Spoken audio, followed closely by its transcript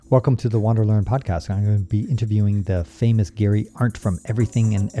Welcome to the Want to Learn podcast. I'm going to be interviewing the famous Gary Arndt from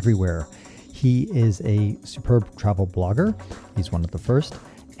Everything and Everywhere. He is a superb travel blogger. He's one of the first.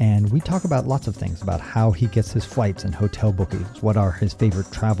 And we talk about lots of things, about how he gets his flights and hotel bookings. What are his favorite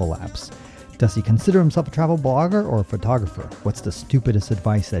travel apps? Does he consider himself a travel blogger or a photographer? What's the stupidest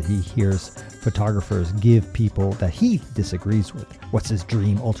advice that he hears photographers give people that he disagrees with? What's his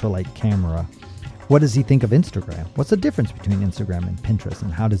dream ultralight camera? What does he think of Instagram? What's the difference between Instagram and Pinterest,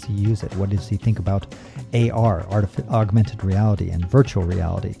 and how does he use it? What does he think about AR, augmented reality, and virtual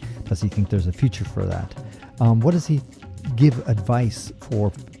reality? Does he think there's a future for that? What does he give advice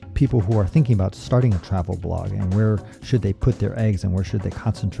for people who are thinking about starting a travel blog, and where should they put their eggs and where should they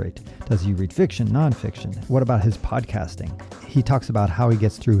concentrate? Does he read fiction, nonfiction? What about his podcasting? He talks about how he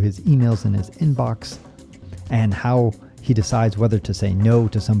gets through his emails in his inbox and how he decides whether to say no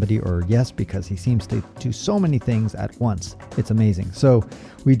to somebody or yes, because he seems to do so many things at once. It's amazing. So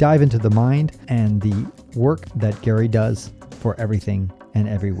we dive into the mind and the work that Gary does for everything and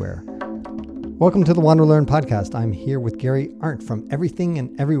everywhere. Welcome to the Want to Learn podcast. I'm here with Gary Arndt from Everything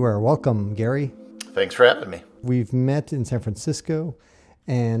and Everywhere. Welcome, Gary. Thanks for having me. We've met in San Francisco,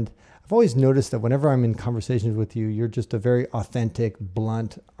 and I've always noticed that whenever I'm in conversations with you, you're just a very authentic,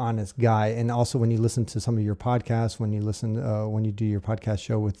 blunt, honest guy. And also when you listen to some of your podcasts, when you do your podcast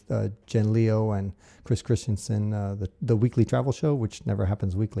show with Jen Leo and Chris Christensen, the weekly travel show, which never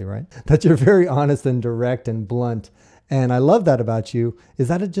happens weekly, right? That you're very honest and direct and blunt. And I love that about you. Is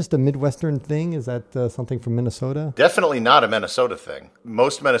that just a Midwestern thing? Is that something from Minnesota? Definitely not a Minnesota thing.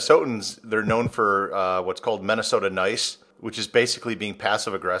 Most Minnesotans, they're known for what's called Minnesota nice, which is basically being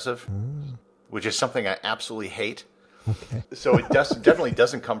passive-aggressive, which is something I absolutely hate. Okay. So it definitely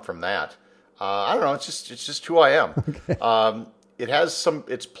doesn't come from that. I don't know. It's just who I am. Okay. It has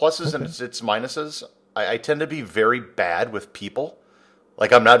its pluses and its minuses. I tend to be very bad with people.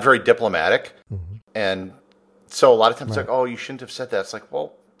 Like, I'm not very diplomatic. Mm-hmm. And so a lot of times it's like, oh, you shouldn't have said that. It's like,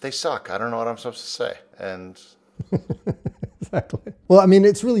 well, they suck. I don't know what I'm supposed to say. And exactly. Well, I mean,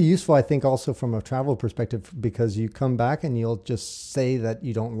 it's really useful, I think, also from a travel perspective, because you come back and you'll just say that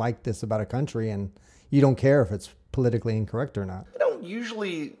you don't like this about a country and you don't care if it's politically incorrect or not. I don't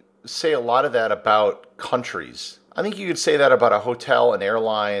usually say a lot of that about countries. I think you could say that about a hotel, an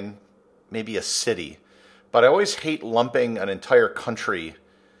airline, maybe a city. But I always hate lumping an entire country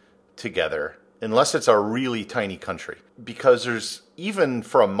together, unless it's a really tiny country. Because there's, even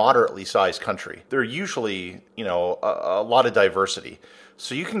for a moderately sized country, there are usually, a lot of diversity.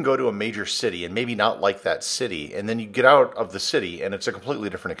 So you can go to a major city and maybe not like that city, and then you get out of the city and it's a completely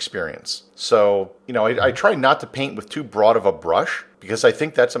different experience. So, I try not to paint with too broad of a brush, because I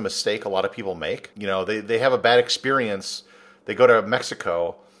think that's a mistake a lot of people make. They have a bad experience. They go to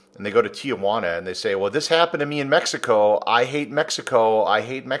Mexico and they go to Tijuana and they say, well, this happened to me in Mexico. I hate Mexico. I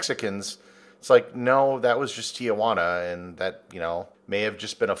hate Mexicans. It's like, no, that was just Tijuana, and that, may have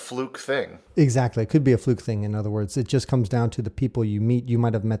just been a fluke thing. Exactly. It could be a fluke thing. In other words, it just comes down to the people you meet. You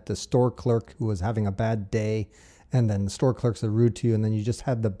might have met the store clerk who was having a bad day, and then the store clerks are rude to you, and then you just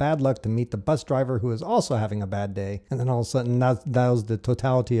had the bad luck to meet the bus driver who is also having a bad day. And then all of a sudden, that was the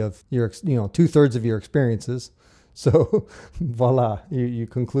totality of your, 2/3 of your experiences. So, voila, you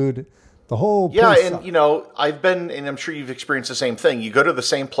conclude the whole place. Yeah, and, I've been, and I'm sure you've experienced the same thing. You go to the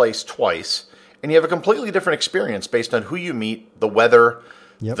same place twice, and you have a completely different experience based on who you meet, the weather,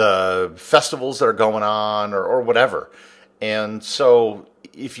 the festivals that are going on, or whatever. And so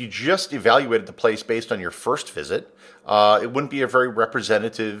if you just evaluated the place based on your first visit, it wouldn't be a very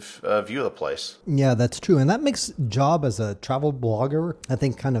representative view of the place. Yeah, that's true. And that makes job as a travel blogger, I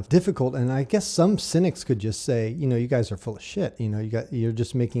think, kind of difficult. And I guess some cynics could just say, you guys are full of shit. You're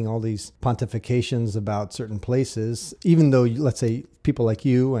just making all these pontifications about certain places, even though, let's say, people like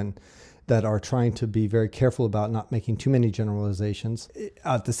you and that are trying to be very careful about not making too many generalizations.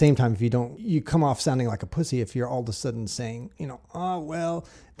 At the same time, if you come off sounding like a pussy if you're all of a sudden saying, oh, well,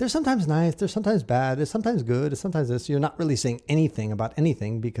 they're sometimes nice, they're sometimes bad, it's sometimes good, it's sometimes this. You're not really saying anything about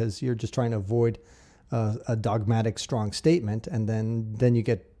anything because you're just trying to avoid a dogmatic, strong statement. And then you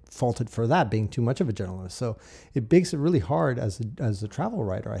get faulted for that being too much of a generalist. So it makes it really hard as a travel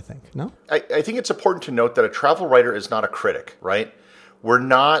writer, I think. No? I think it's important to note that a travel writer is not a critic, right? We're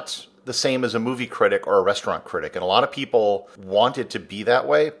not the same as a movie critic or a restaurant critic. And a lot of people want it to be that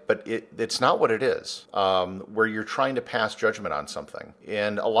way, but it's not what it is, where you're trying to pass judgment on something.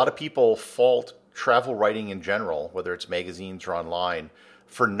 And a lot of people fault travel writing in general, whether it's magazines or online,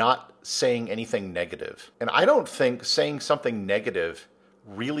 for not saying anything negative. And I don't think saying something negative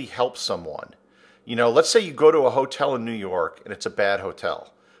really helps someone. Let's say you go to a hotel in New York and it's a bad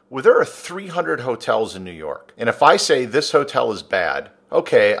hotel. Well, there are 300 hotels in New York. And if I say this hotel is bad,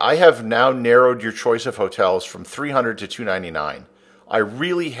 okay, I have now narrowed your choice of hotels from 300 to 299. I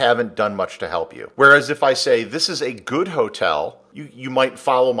really haven't done much to help you. Whereas if I say, this is a good hotel, you might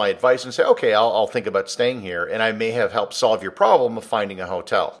follow my advice and say, okay, I'll think about staying here, and I may have helped solve your problem of finding a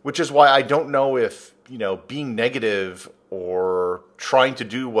hotel. Which is why I don't know if, being negative or trying to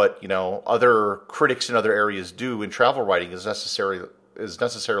do what, other critics in other areas do in travel writing is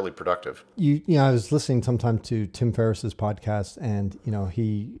necessarily productive. I was listening sometime to Tim Ferriss's podcast, and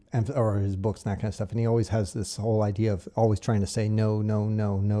or his books and that kind of stuff, and he always has this whole idea of always trying to say no, no,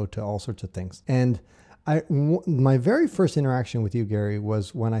 no, no to all sorts of things. And my very first interaction with you, Gary,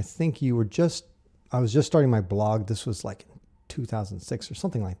 was when I think I was just starting my blog. This was like 2006 or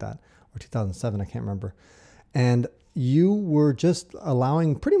something like that, or 2007, I can't remember. And you were just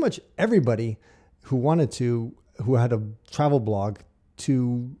allowing pretty much everybody who had a travel blog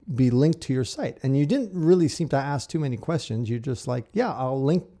to be linked to your site. And you didn't really seem to ask too many questions. You're just like, yeah, I'll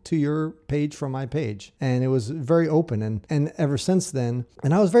link to your page from my page. And it was very open. And ever since then,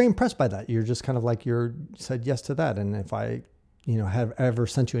 and I was very impressed by that. You're just kind of like, you said yes to that. And if I, have ever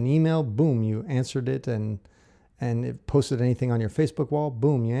sent you an email, boom, you answered it. And it posted anything on your Facebook wall,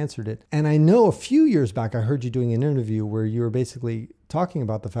 boom, you answered it. And I know a few years back, I heard you doing an interview where you were basically talking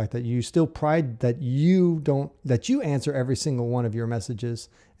about the fact that you still pride that you answer every single one of your messages,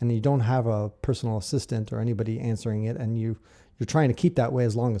 and you don't have a personal assistant or anybody answering it. And you're trying to keep that way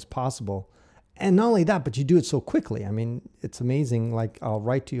as long as possible. And not only that, but you do it so quickly. I mean, it's amazing. Like, I'll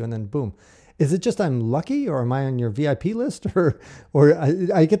write to you and then boom. Is it just I'm lucky, or am I on your VIP list, or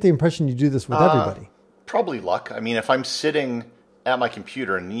I get the impression you do this with everybody? Probably luck. I mean, if I'm sitting at my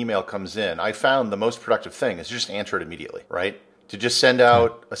computer and an email comes in, I found the most productive thing is just answer it immediately, right? To just send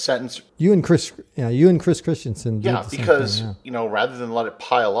out a sentence. You and Chris Christensen. Yeah, because, rather than let it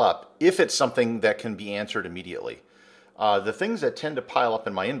pile up, if it's something that can be answered immediately. The things that tend to pile up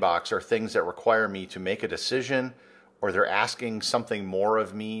in my inbox are things that require me to make a decision, or they're asking something more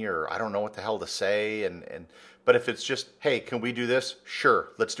of me, or I don't know what the hell to say. But if it's just, hey, can we do this?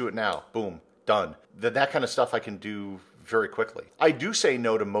 Sure, let's do it now. Boom. Done. That kind of stuff I can do very quickly. I do say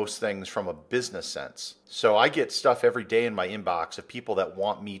no to most things from a business sense. So I get stuff every day in my inbox of people that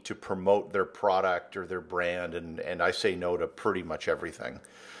want me to promote their product or their brand, and I say no to pretty much everything.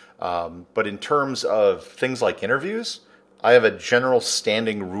 But in terms of things like interviews, I have a general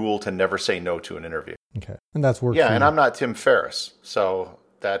standing rule to never say no to an interview. Okay. And that's worked. Yeah, and I'm not Tim Ferriss, so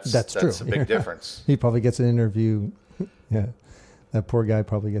that's true. A big difference. He probably gets an interview. Yeah. That poor guy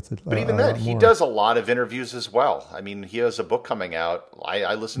probably gets it. But even then, he does a lot of interviews as well. I mean, he has a book coming out.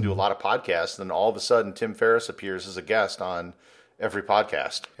 I listen to a lot of podcasts, and all of a sudden, Tim Ferriss appears as a guest on every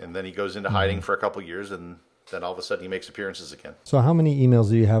podcast. And then he goes into hiding for a couple of years, and then all of a sudden he makes appearances again. So how many emails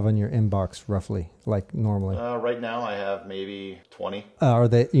do you have on your inbox, roughly, like normally? Right now, I have maybe 20. Are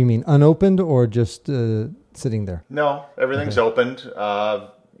they, you mean unopened or just sitting there? No, everything's opened.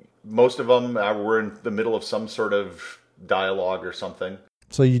 Most of them were in the middle of some sort of dialogue or something.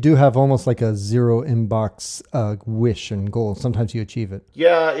 So you do have almost like a zero inbox wish and goal. Sometimes you achieve it.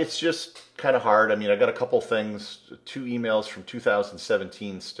 Yeah, it's just kind of hard. I mean, I got a couple things, 2 emails from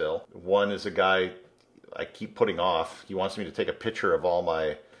 2017 still. One is a guy I keep putting off. He wants me to take a picture of all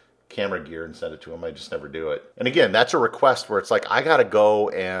my camera gear and send it to him. I just never do it. And again, that's a request where it's like, I got to go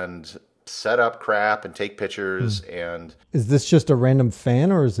and set up crap and take pictures. And is this just a random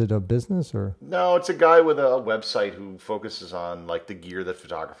fan, or is it a business? Or no, it's a guy with a website who focuses on like the gear that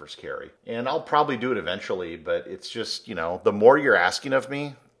photographers carry. And I'll probably do it eventually, but it's just, the more you're asking of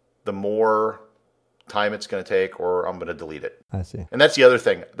me, the more time it's going to take, or I'm going to delete it. I see. And that's the other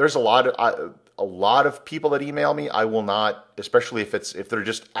thing. There's a lot of people that email me. I will not, especially if they're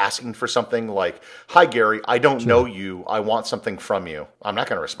just asking for something like, "Hi Gary, I don't know you. I want something from you." I'm not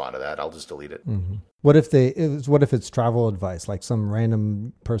going to respond to that. I'll just delete it. Mm-hmm. What if it's travel advice, like some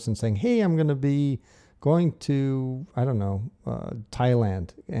random person saying, "Hey, I'm going to be going to, I don't know,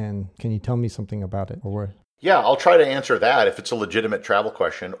 Thailand, and can you tell me something about it?" Or where? Yeah, I'll try to answer that if it's a legitimate travel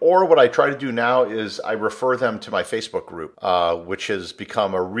question. Or what I try to do now is I refer them to my Facebook group, which has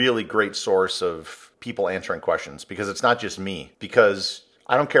become a really great source of people answering questions, because it's not just me. Because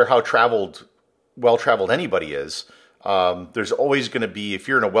I don't care how well-traveled anybody is, there's always going to be, if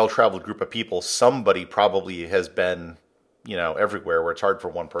you're in a well-traveled group of people, somebody probably has been, everywhere where it's hard for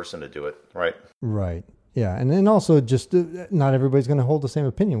one person to do it, right? Right. Yeah, and then also just not everybody's going to hold the same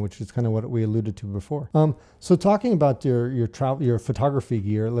opinion, which is kind of what we alluded to before. So talking about your photography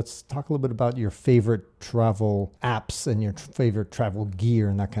gear, let's talk a little bit about your favorite travel apps and your favorite travel gear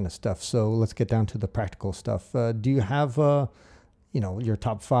and that kind of stuff. So let's get down to the practical stuff. Do you have your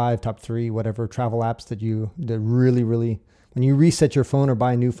top 5, top 3, whatever travel apps that really, really When you reset your phone or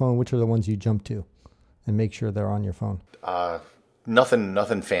buy a new phone, which are the ones you jump to and make sure they're on your phone?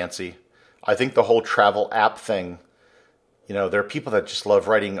 Nothing fancy. I think the whole travel app thing, there are people that just love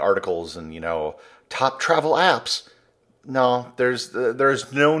writing articles and, top travel apps. No, there's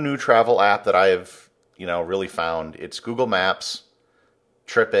no new travel app that I have, really found. It's Google Maps,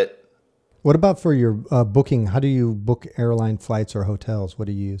 TripIt. What about for your booking? How do you book airline flights or hotels? What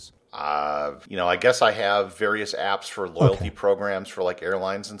do you use? I guess I have various apps for loyalty programs for like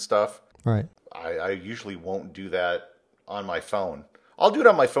airlines and stuff. Right. I usually won't do that on my phone. I'll do it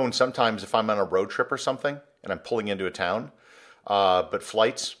on my phone sometimes if I'm on a road trip or something and I'm pulling into a town. But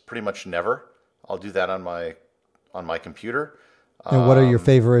flights, pretty much never. I'll do that on my computer. And what are your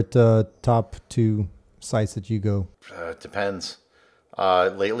favorite top 2 sites that you go? It depends.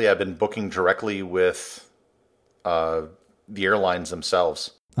 Lately, I've been booking directly with the airlines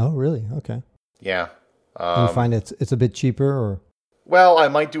themselves. Oh, really? Okay. Yeah. You find it's a bit cheaper, or? Well, I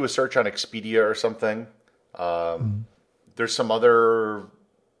might do a search on Expedia or something. There's some other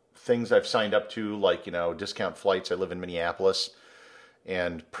things I've signed up to, like, discount flights. I live in Minneapolis,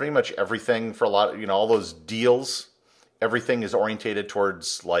 and pretty much everything for a lot of, all those deals, everything is orientated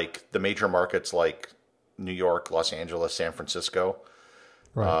towards like the major markets like New York, Los Angeles, San Francisco.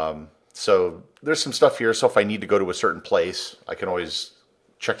 Right. So there's some stuff here. So if I need to go to a certain place, I can always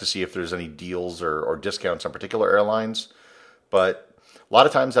check to see if there's any deals or discounts on particular airlines. But a lot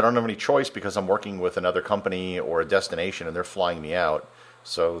of times I don't have any choice because I'm working with another company or a destination and they're flying me out.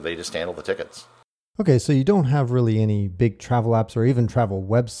 So they just handle the tickets. Okay, so you don't have really any big travel apps or even travel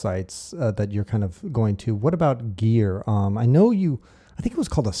websites that you're kind of going to. What about gear? I know I think it was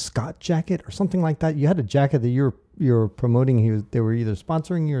called a Scott jacket or something like that. You had a jacket that you're promoting. They were either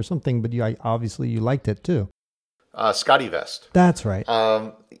sponsoring you or something, but obviously you liked it too. Scotty Vest. That's right.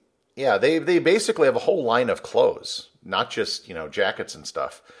 Yeah, they basically have a whole line of clothes, not just, jackets and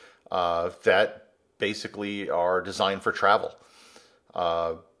stuff, that basically are designed for travel.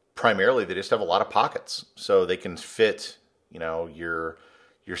 Primarily, they just have a lot of pockets, so they can fit, your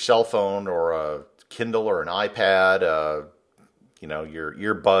cell phone or a Kindle or an iPad, your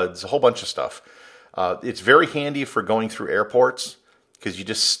earbuds, a whole bunch of stuff. It's very handy for going through airports because you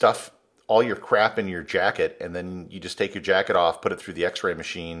just stuff all your crap in your jacket, and then you just take your jacket off, put it through the X-ray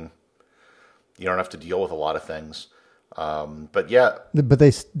machine. You don't have to deal with a lot of things. But yeah. But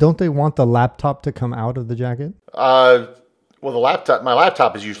they want the laptop to come out of the jacket? Well, my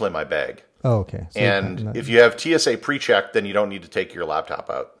laptop is usually in my bag. Oh, okay. So if you have TSA pre-check, then you don't need to take your laptop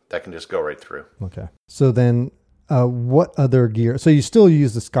out. That can just go right through. Okay. So then what other gear? So you still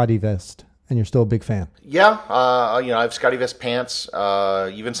use the Scotty Vest and you're still a big fan? Yeah. I have Scotty Vest pants,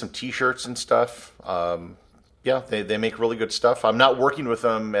 even some T-shirts and stuff. Yeah, they make really good stuff. I'm not working with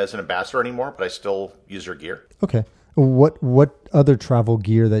them as an ambassador anymore, but I still use their gear. Okay. What other travel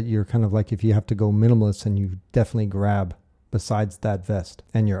gear that you're kind of like, if you have to go minimalist and you definitely grab besides that vest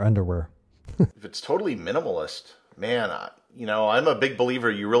and your underwear? If it's totally minimalist, man, I'm a big believer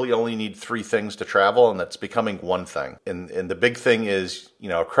you really only need 3 things to travel, and that's becoming one thing. And the big thing is,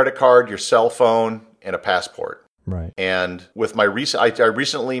 a credit card, your cell phone, and a passport. Right. And with my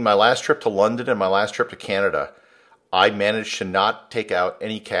my last trip to London and my last trip to Canada, I managed to not take out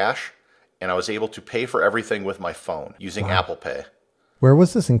any cash, and I was able to pay for everything with my phone using Apple Pay. Where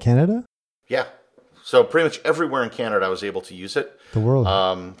was this, in Canada? Yeah. So pretty much everywhere in Canada, I was able to use it. The world.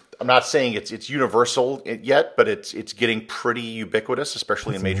 I'm not saying it's universal yet, but it's getting pretty ubiquitous,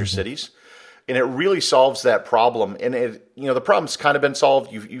 especially in major cities. And it really solves that problem. And the problem's kind of been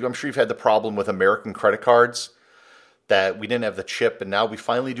solved. I'm sure you've had the problem with American credit cards that we didn't have the chip, and now we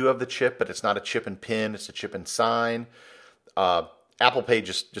finally do have the chip, but it's not a chip and pin, it's a chip and sign. Apple Pay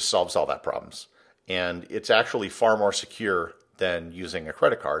just solves all that problems. And it's actually far more secure than using a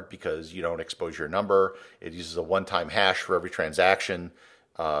credit card because you don't expose your number. It uses a one-time hash for every transaction.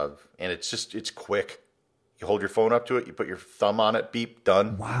 And it's quick. You hold your phone up to it, you put your thumb on it, beep,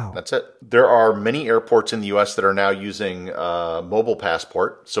 done. Wow. That's it. There are many airports in the U.S. that are now using mobile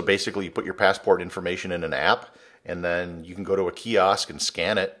passport. So basically you put your passport information in an app, and then you can go to a kiosk and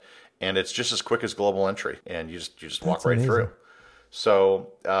scan it, and it's just as quick as global entry, and you just walk right through.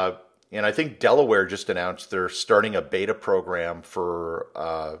 So, and I think Delaware just announced they're starting a beta program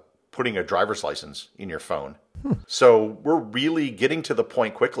for putting a driver's license in your phone. So we're really getting to the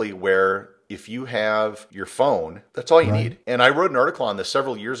point quickly where if you have your phone, that's all you need. And I wrote an article on this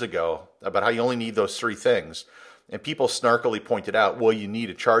several years ago about how you only need those 3 things. And people snarkily pointed out, well, you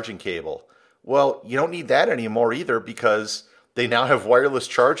need a charging cable. Well, you don't need that anymore either because they now have wireless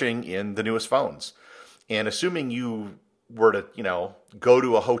charging in the newest phones. And assuming you were to, go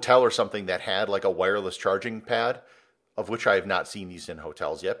to a hotel or something that had like a wireless charging pad, of which I have not seen these in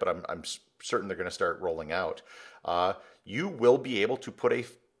hotels yet, but I'm certain they're going to start rolling out. You will be able to put a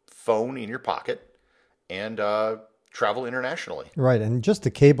phone in your pocket and travel internationally. Right, and just the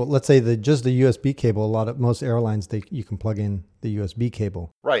cable. Let's say just the USB cable. Most airlines you can plug in the USB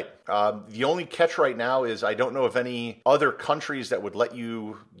cable. Right. The only catch right now is I don't know of any other countries that would let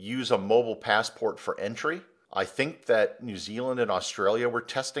you use a mobile passport for entry. I think that New Zealand and Australia were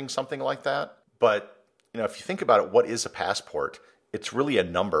testing something like that. But if you think about it, what is a passport? It's really a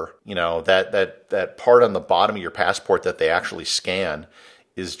number. That part on the bottom of your passport that they actually scan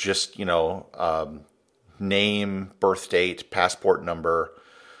is just name, birth date, passport number.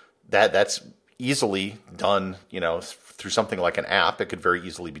 That's easily done, through something like an app. It could very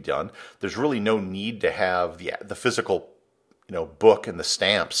easily be done. There's really no need to have the physical, book and the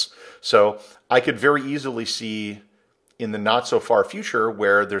stamps. So I could very easily see in the not so far future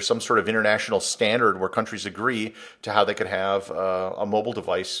where there's some sort of international standard where countries agree to how they could have a mobile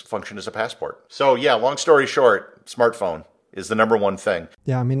device function as a passport. So yeah, long story short, smartphone is the number one thing.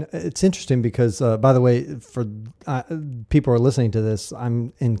 Yeah, I mean, it's interesting because, by the way, for people who are listening to this,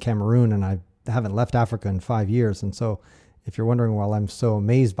 I'm in Cameroon and I haven't left Africa in 5 years. And so if you're wondering why I'm so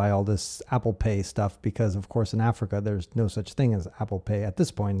amazed by all this Apple Pay stuff, because of course in Africa, there's no such thing as Apple Pay at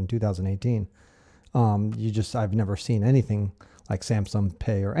this point in 2018. I've never seen anything like Samsung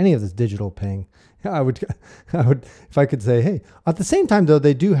Pay or any of this digital paying. I would, if I could say, hey, at the same time though,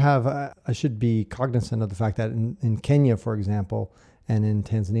 they do have, I should be cognizant of the fact that in Kenya, for example, and in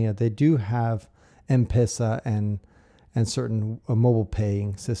Tanzania, they do have M-Pesa and certain mobile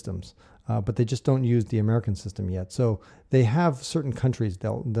paying systems, but they just don't use the American system yet. So they have certain countries,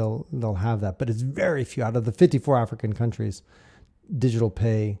 they'll have that, but it's very few out of the 54 African countries. Digital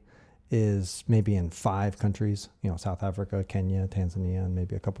pay is maybe in 5 countries, South Africa, Kenya, Tanzania, and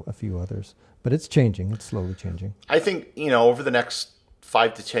maybe a few others. But it's changing. It's slowly changing. I think, over the next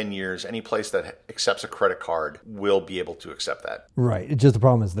 5 to 10 years, any place that accepts a credit card will be able to accept that. Right. It's just the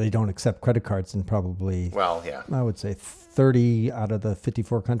problem is they don't accept credit cards in probably, I would say 30 out of the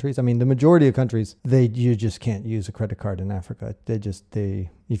 54 countries. I mean, the majority of countries, you just can't use a credit card in Africa.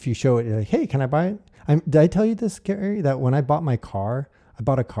 If you show it, you're like, hey, can I buy it? Did I tell you this, Gary, that when I bought my car, I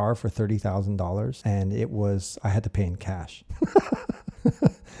bought a car for $30,000 and I had to pay in cash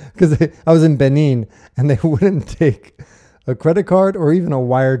because I was in Benin and they wouldn't take a credit card or even a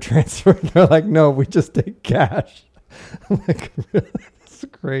wire transfer. They're like, no, we just take cash. I'm like, really? That's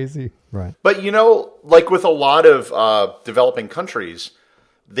crazy. Right. But, like with a lot of developing countries,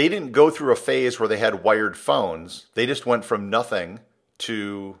 they didn't go through a phase where they had wired phones. They just went from nothing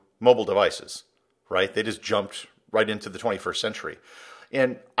to mobile devices, right? They just jumped right into the 21st century.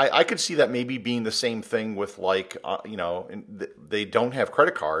 And I could see that maybe being the same thing with they don't have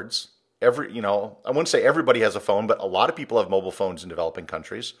credit cards. I wouldn't say everybody has a phone, but a lot of people have mobile phones in developing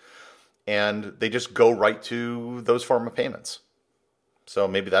countries. And they just go right to those form of payments. So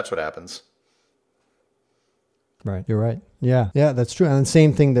maybe that's what happens. Right. You're right. Yeah. Yeah, that's true. And the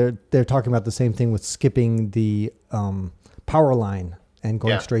same thing, they're talking about the same thing with skipping the power line and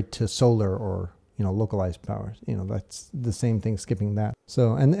going straight to solar or localized powers. That's the same thing, skipping that.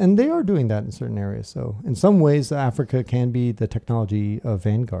 So, and they are doing that in certain areas. So in some ways, Africa can be the technology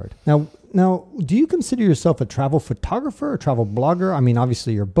vanguard. Now, do you consider yourself a travel photographer or travel blogger? I mean,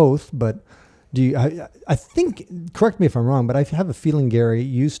 obviously you're both, but do you, I think, correct me if I'm wrong, but I have a feeling, Gary,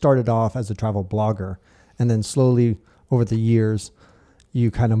 you started off as a travel blogger and then slowly over the years, you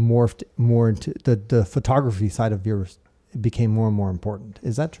kind of morphed more into the photography side of yours became more and more important.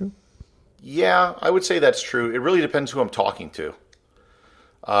 Is that true? Yeah, I would say that's true. It really depends who I'm talking to.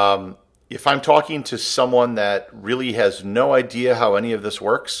 If I'm talking to someone that really has no idea how any of this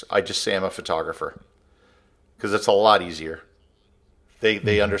works, I just say I'm a photographer because it's a lot easier.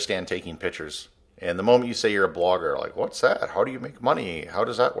 They understand taking pictures. And the moment you say you're a blogger, like, what's that? How do you make money? How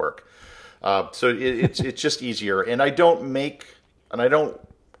does that work? So it's just easier. And I don't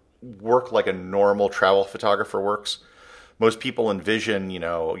work like a normal travel photographer works. Most people envision,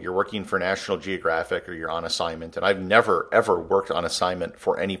 you're working for National Geographic or you're on assignment. And I've never, ever worked on assignment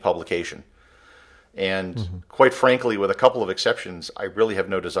for any publication. And quite frankly, with a couple of exceptions, I really have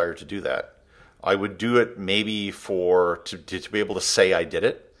no desire to do that. I would do it maybe to be able to say I did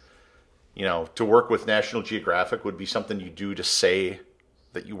it. To work with National Geographic would be something you do to say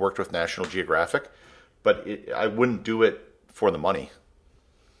that you worked with National Geographic. But I wouldn't do it for the money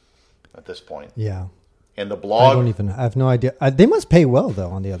at this point. Yeah. And the blog, I have no idea. They must pay well, though,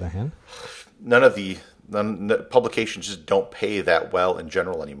 on the other hand. None of the publications just don't pay that well in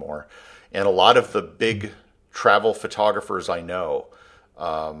general anymore. And a lot of the big travel photographers I know,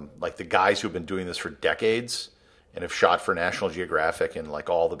 like the guys who've been doing this for decades, and have shot for National Geographic and like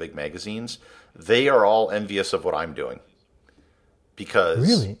all the big magazines, they are all envious of what I'm doing. Because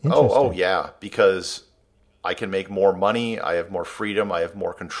really? oh yeah, because I can make more money, I have more freedom, I have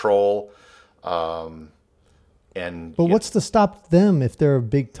more control. But what's to stop them if they're a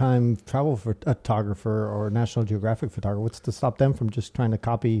big time travel photographer or National Geographic photographer? What's to stop them from just trying to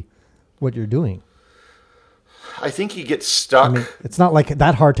copy what you're doing? I think you get stuck. I mean, it's not like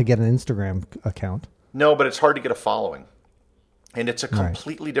that hard to get an Instagram account. No, but it's hard to get a following. And it's a Right.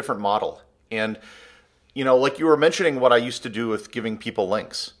 completely different model. And, you know, like you were mentioning what I used to do with giving people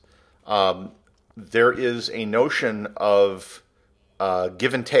links. There is a notion of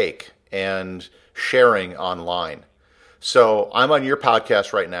give and take and sharing online. So I'm on your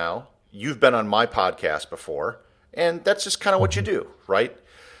podcast right now. You've been on my podcast before. And that's just kind of what you do, right?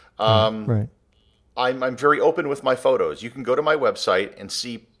 Right. I'm very open with my photos. You can go to my website and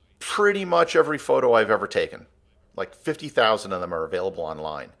see pretty much every photo I've ever taken. Like 50,000 of them are available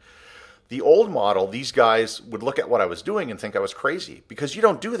online. The old model, these guys would look at what I was doing and think I was crazy because you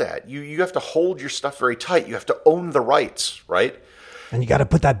don't do that. You have to hold your stuff very tight. You have to own the rights, right? And you got to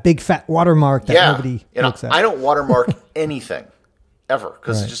put that big fat watermark that nobody and looks at. I don't watermark anything ever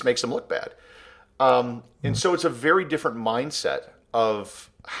because Right. it just makes them look bad. And so it's a very different mindset of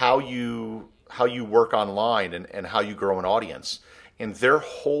how you work online and how you grow an audience. And their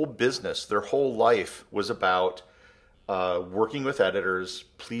whole business, their whole life was about working with editors,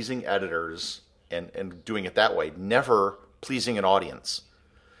 pleasing editors, and doing it that way, never pleasing an audience.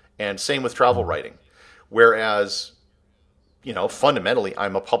 And same with travel writing. Whereas, you know, fundamentally,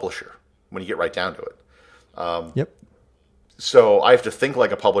 I'm a publisher when you get right down to it. Yep. So I have to think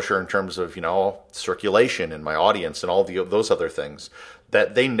like a publisher in terms of, you know, circulation and my audience and all those other things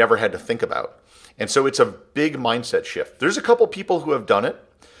that they never had to think about. And so it's a big mindset shift. There's a couple people who have done it.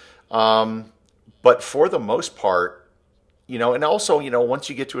 But for the most part, you know, and also, you know, once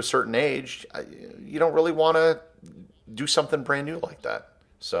you get to a certain age, you don't really want to do something brand new like that.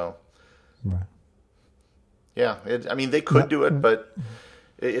 So, Right. yeah, I mean, they could do it, but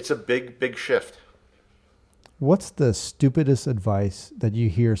it's a big, big shift. What's the stupidest advice that you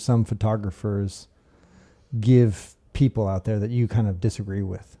hear some photographers give people out there that you kind of disagree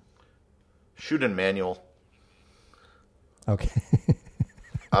with? Shoot in manual. Okay.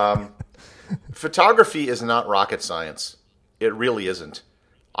 Photography is not rocket science. It really isn't.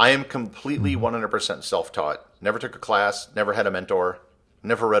 I am completely 100% self-taught. Never took a class, never had a mentor,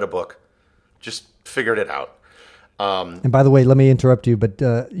 never read a book. Just figured it out. And by the way, let me interrupt you, but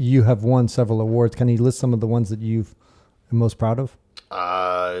you have won several awards. Can you list some of the ones that you've been most proud of?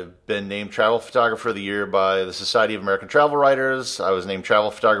 I've been named Travel Photographer of the Year by the Society of American Travel Writers. I was named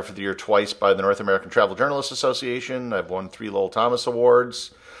Travel Photographer of the Year twice by the North American Travel Journalists Association. I've won 3 Lowell Thomas Awards.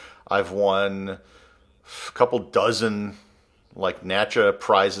 I've won a couple dozen like NACHA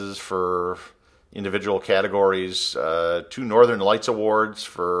prizes for individual categories, 2 Northern Lights Awards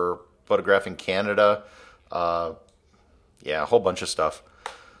for photographing Canada. Yeah, a whole bunch of stuff.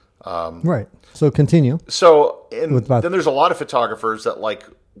 Right. So continue. So, and With that- then there's a lot of photographers that like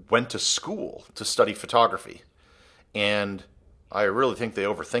went to school to study photography. And I really think they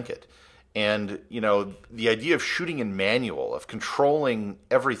overthink it. And, you know, the idea of shooting in manual, of controlling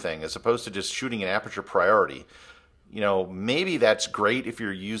everything as opposed to just shooting in aperture priority, you know, maybe that's great if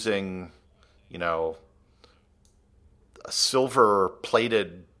you're using, you know, a silver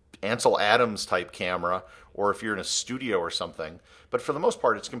plated Ansel Adams type camera, or if you're in a studio or something. But for the most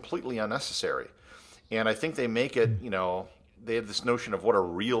part, it's completely unnecessary. And I think they make it, you know, they have this notion of what a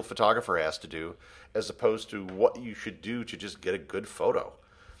real photographer has to do as opposed to what you should do to just get a good photo,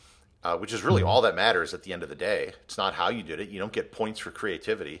 which is really all that matters at the end of the day. It's not how you did it. You don't get points for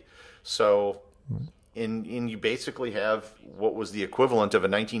creativity. So you basically have what was the equivalent of a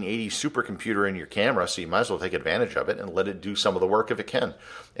 1980 supercomputer in your camera, so you might as well take advantage of it and let it do some of the work if it can,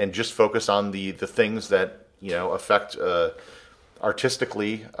 and just focus on the things that, you know, affect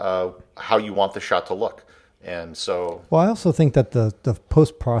artistically how you want the shot to look. And so, Well, I also think that the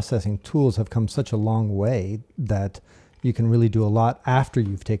post-processing tools have come such a long way that you can really do a lot after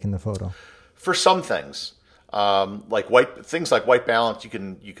you've taken the photo. for some things, like things like white balance, you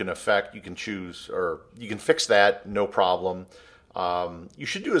can affect, you can choose, or you can fix that, no problem. You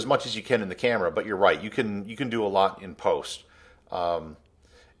should do as much as you can in the camera, but you're right, you can do a lot in post.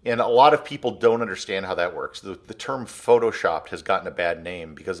 And a lot of people don't understand how that works. The term photoshopped has gotten a bad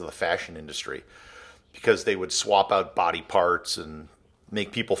name because of the fashion industry, because they would swap out body parts and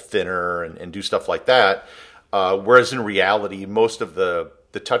make people thinner and do stuff like that. Whereas in reality, most of the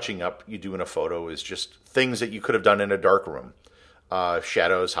touching up you do in a photo is just things that you could have done in a dark room.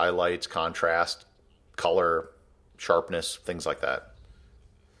 Shadows, highlights, contrast, color, sharpness, things like that.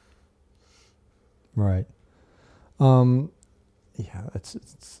 Right. Yeah,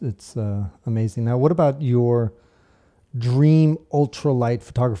 it's amazing. Now, what about your dream ultralight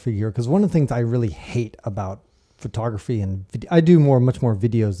photography gear? Because one of the things I really hate about photography and I do much more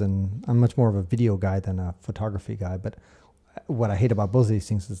videos than I'm much more of a video guy than a photography guy. But what I hate about both of these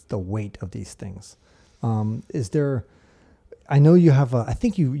things is the weight of these things. Is there? I know you have I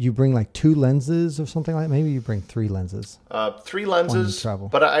think you bring like 2 lenses or something like that. Maybe you bring 3 lenses. 3 lenses, when you travel.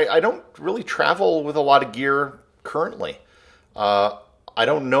 But I don't really travel with a lot of gear currently. I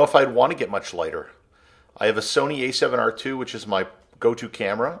don't know if I'd want to get much lighter. I have a Sony A7R II, which is my go-to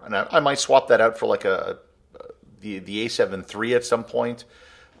camera, and I might swap that out for like the A7 III at some point.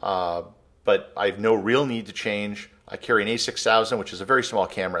 But I have no real need to change. I carry an A6000, which is a very small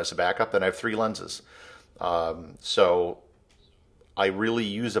camera as a backup, and I have 3 lenses. So I really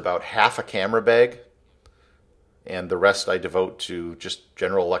use about half a camera bag, and the rest I devote to just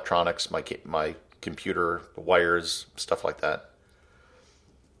general electronics, my computer, wires, stuff like that.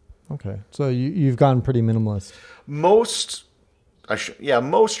 Okay, so you've gotten pretty minimalist. Most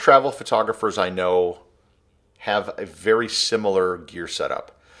travel photographers I know have a very similar gear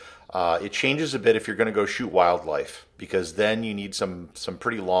setup. It changes a bit if you're going to go shoot wildlife, because then you need some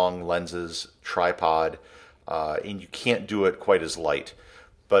pretty long lenses, tripod, and you can't do it quite as light.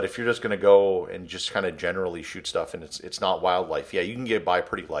 But if you're just going to go and just kind of generally shoot stuff and it's not wildlife, yeah, you can get by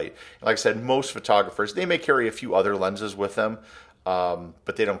pretty light. And like I said, most photographers, they may carry a few other lenses with them,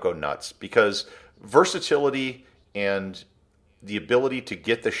 but they don't go nuts, because versatility and the ability to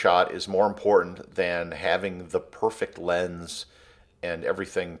get the shot is more important than having the perfect lens and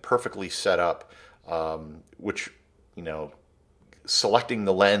everything perfectly set up, which, selecting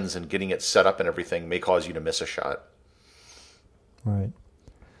the lens and getting it set up and everything may cause you to miss a shot. Right.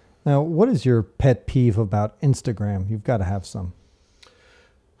 Now, what is your pet peeve about Instagram? You've got to have some.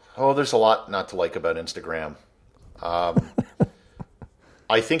 Oh, there's a lot not to like about Instagram. I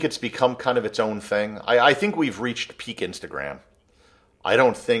think it's become kind of its own thing. I think we've reached peak Instagram. I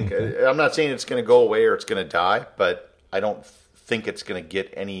don't think, I'm not saying it's going to go away or it's going to die, but I don't think it's going to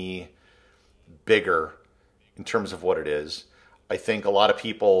get any bigger in terms of what it is. I think a lot of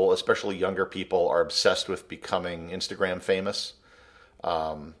people, especially younger people, are obsessed with becoming Instagram famous.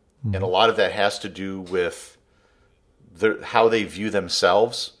 And a lot of that has to do with how they view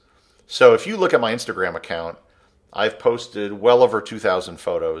themselves. So if you look at my Instagram account, I've posted well over 2,000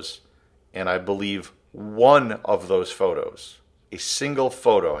 photos, and I believe one of those photos, a single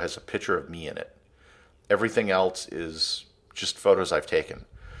photo, has a picture of me in it. Everything else is just photos I've taken.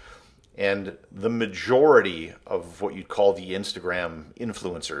 And the majority of what you'd call the Instagram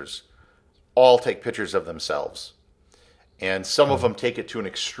influencers all take pictures of themselves. And some of them take it to an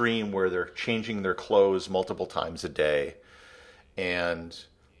extreme where they're changing their clothes multiple times a day. And,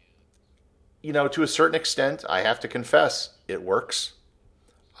 to a certain extent, I have to confess, it works.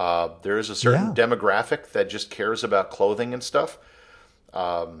 There is a certain demographic that just cares about clothing and stuff.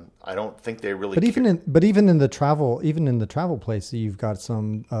 I don't think they really. But even in the travel place, you've got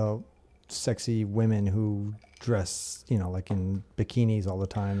some sexy women who dress, like in bikinis all the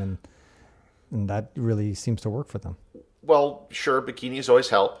time, and that really seems to work for them. Well, sure, bikinis always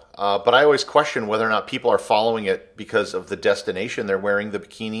help, but I always question whether or not people are following it because of the destination they're wearing the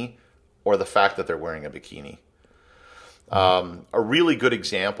bikini or the fact that they're wearing a bikini. A really good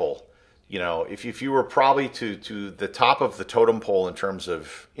example, if you were probably to the top of the totem pole in terms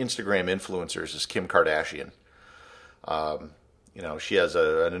of Instagram influencers is Kim Kardashian. She has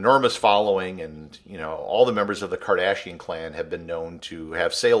an enormous following, and, all the members of the Kardashian clan have been known to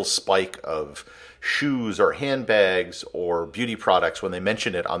have sales spike of shoes or handbags or beauty products when they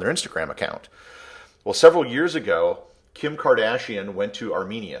mention it on their Instagram account. Well, several years ago, Kim Kardashian went to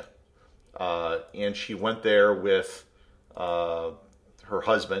Armenia, and she went there with her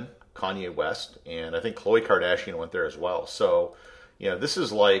husband, Kanye West, and I think Khloe Kardashian went there as well. So, this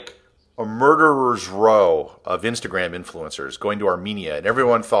is like a murderer's row of Instagram influencers going to Armenia, and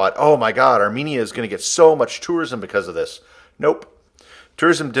everyone thought, oh my God, Armenia is going to get so much tourism because of this. Nope.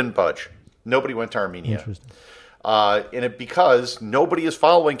 Tourism didn't budge. Nobody went to Armenia. Interesting. Because nobody is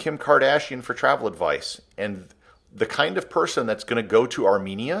following Kim Kardashian for travel advice. And the kind of person that's going to go to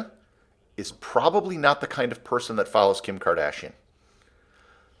Armenia is probably not the kind of person that follows Kim Kardashian.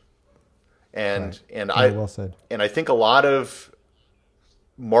 And well said. And I think a lot of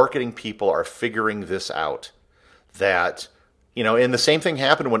marketing people are figuring this out, that, and the same thing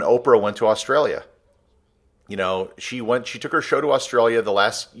happened when Oprah went to Australia. She took her show to Australia the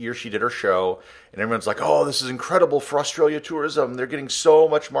last year she did her show, and everyone's like, oh, this is incredible for Australia tourism. They're getting so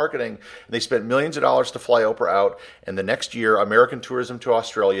much marketing. And they spent millions of dollars to fly Oprah out. And the next year, American tourism to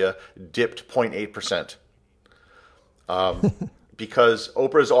Australia dipped 0.8%. Because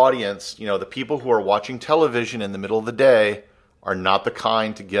Oprah's audience, the people who are watching television in the middle of the day are not the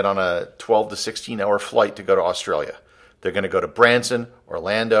kind to get on a 12 to 16 hour flight to go to Australia. They're going to go to Branson,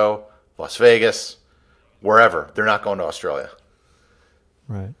 Orlando, Las Vegas, wherever. They're not going to Australia.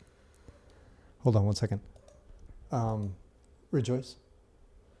 Right. Hold on one second. Rejoice,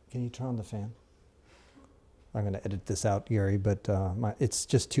 can you turn on the fan? I'm going to edit this out, Gary, but it's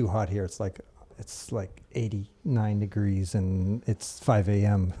just too hot here. It's like 89 degrees and it's 5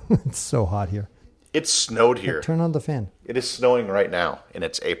 a.m. It's so hot here. It snowed here. Turn on the fan. It is snowing right now, and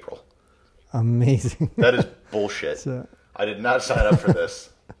it's April. Amazing. That is bullshit. I did not sign up for this.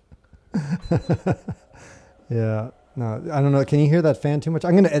 Yeah. No, I don't know. Can you hear that fan too much?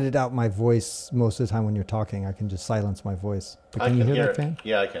 I'm going to edit out my voice most of the time when you're talking. I can just silence my voice. But can you hear that fan?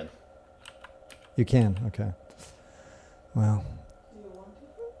 Yeah, I can. You can? Okay. Well,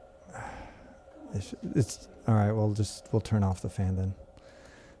 it's all right. We'll turn off the fan then.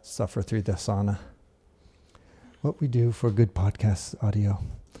 Suffer through the sauna. What we do for good podcast audio.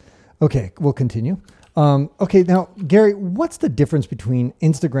 Okay, we'll continue. Okay, now, Gary, what's the difference between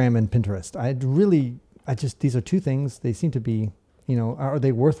Instagram and Pinterest? These are two things. They seem to be, are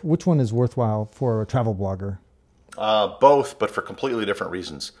they which one is worthwhile for a travel blogger? Both, but for completely different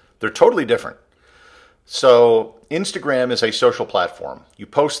reasons. They're totally different. So Instagram is a social platform. You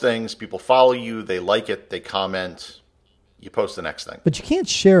post things, people follow you, they like it, they comment, you post the next thing. But you can't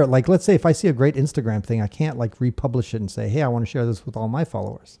share it. Like, let's say if I see a great Instagram thing, I can't republish it and say, hey, I want to share this with all my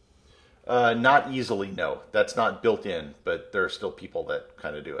followers. Not easily, no. That's not built in, but there are still people that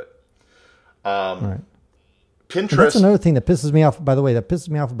kind of do it. Right. Pinterest. And that's another thing that pisses me off, by the way, about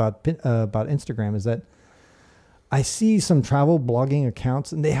Instagram is that I see some travel blogging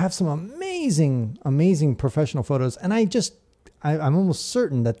accounts and they have some amazing, amazing professional photos. And I'm almost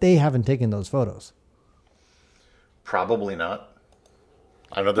certain that they haven't taken those photos. Probably not.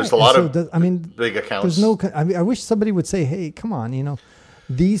 I know there's a lot of big accounts. I wish somebody would say, hey, come on,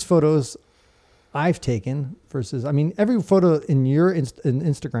 these photos I've taken versus, every photo in your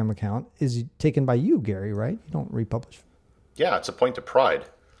Instagram account is taken by you, Gary, right? You don't republish. Yeah, it's a point of pride.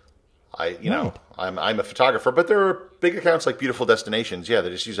 I'm a photographer, but there are big accounts like Beautiful Destinations. Yeah, they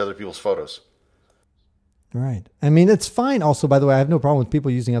just use other people's photos. Right. It's fine. Also, by the way, I have no problem with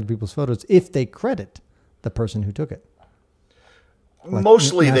people using other people's photos if they credit the person who took it. Like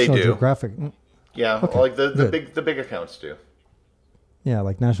mostly National they do. Geographic. Yeah, okay. Like the big accounts do. Yeah,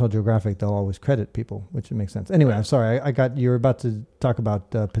 like National Geographic, they'll always credit people, which makes sense. Anyway, I'm sorry. You're about to talk about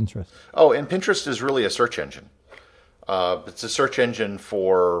Pinterest. Oh, and Pinterest is really a search engine. It's a search engine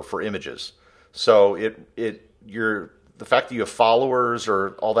for images. So the fact that you have followers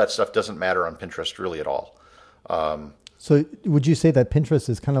or all that stuff doesn't matter on Pinterest really at all. So would you say that Pinterest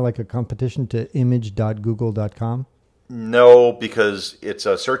is kind of like a competition to image.google.com? No, because it's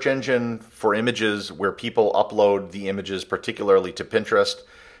a search engine for images where people upload the images particularly to Pinterest,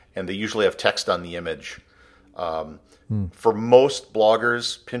 and they usually have text on the image. For most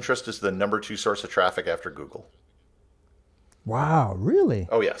bloggers, Pinterest is the number 2 source of traffic after Google. Wow, really?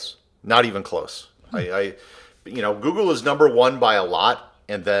 Oh, yes. Not even close. Google is number 1 by a lot,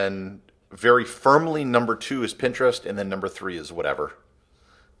 and then very firmly number 2 is Pinterest, and then number 3 is whatever.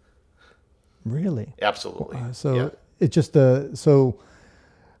 Really? Absolutely. Yeah. It's just so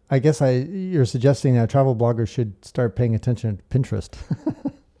I guess you're suggesting that travel bloggers should start paying attention to Pinterest.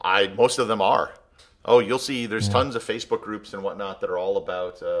 Most of them are. Oh, you'll see there's tons of Facebook groups and whatnot that are all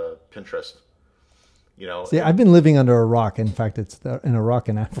about Pinterest. See, I've been living under a rock. In fact, it's in a rock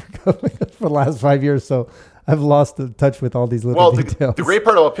in Africa for the last 5 years. So I've lost the touch with all these little details. The great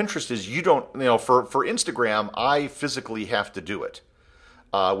part about Pinterest is you don't, for Instagram, I physically have to do it.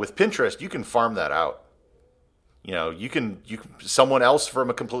 With Pinterest, you can farm that out. Someone else from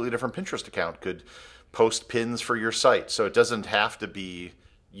a completely different Pinterest account could post pins for your site. So it doesn't have to be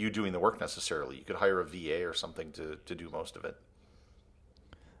you doing the work necessarily. You could hire a VA or something to do most of it.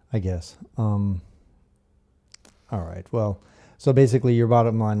 I guess. All right. Well, so basically your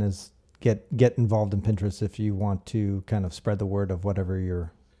bottom line is get involved in Pinterest if you want to kind of spread the word of whatever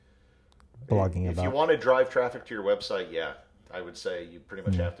you're blogging about. If you want to drive traffic to your website, yeah, I would say you pretty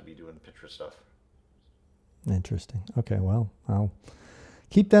much have to be doing Pinterest stuff. Interesting. Okay, well, I'll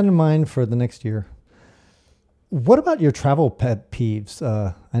keep that in mind for the next year. What about your travel pet peeves?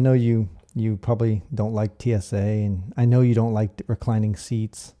 I know you probably don't like TSA, and I know you don't like reclining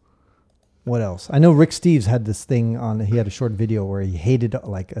seats. What else? I know Rick Steves had this thing on. He had a short video where he hated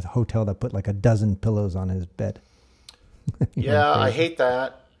like a hotel that put like a dozen pillows on his bed. Yeah, I hate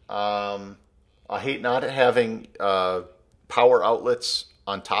that. I hate not having power outlets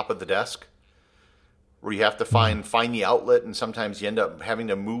on top of the desk, where you have to find the outlet, and sometimes you end up having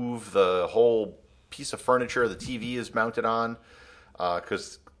to move the whole piece of furniture the TV is mounted on,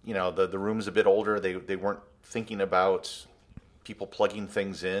 because the room's a bit older. They weren't thinking about people plugging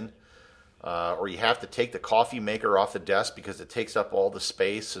things in, or you have to take the coffee maker off the desk because it takes up all the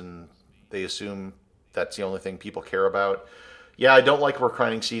space, and they assume that's the only thing people care about. Yeah, I don't like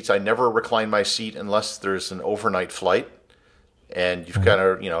reclining seats. I never recline my seat unless there's an overnight flight, and you've kind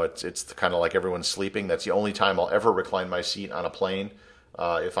of, it's kind of like everyone's sleeping. That's the only time I'll ever recline my seat on a plane,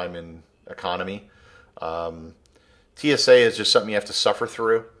 if I'm in economy. TSA is just something you have to suffer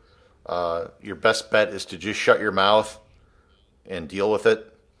through. Your best bet is to just shut your mouth and deal with it,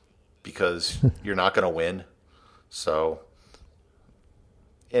 because you're not going to win. So,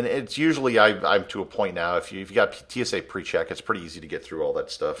 and it's usually, I'm to a point now, if you've got TSA pre-check, it's pretty easy to get through all that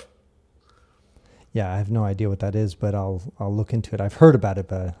stuff. Yeah, I have no idea what that is, but I'll look into it. I've heard about it,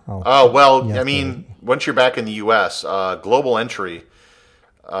 but once you're back in the U.S., Global Entry,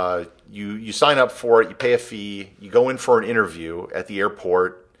 you sign up for it, you pay a fee, you go in for an interview at the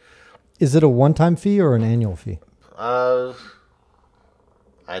airport. Is it a one-time fee or an annual fee? I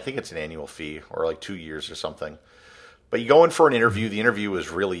think it's an annual fee, or like 2 years or something. But you go in for an interview. The interview is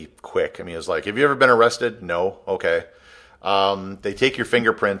really quick. I mean, it's like, have you ever been arrested? No. Okay. They take your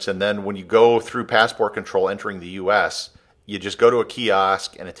fingerprints, and then when you go through passport control entering the U.S., you just go to a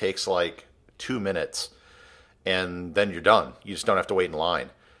kiosk, and it takes like 2 minutes, and then you're done. You just don't have to wait in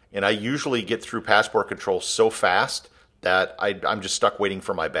line. And I usually get through passport control so fast that I'm just stuck waiting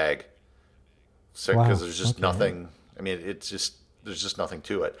for my bag. So, because there's just nothing. I mean, there's just nothing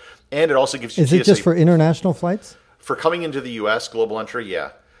to it. And it also gives you Is it just for international flights? For coming into the U.S., Global Entry,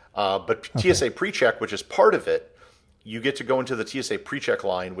 yeah. But TSA PreCheck, which is part of it, you get to go into the TSA PreCheck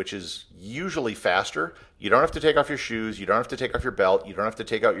line, which is usually faster. You don't have to take off your shoes. You don't have to take off your belt. You don't have to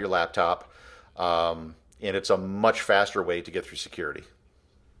take out your laptop. And it's a much faster way to get through security.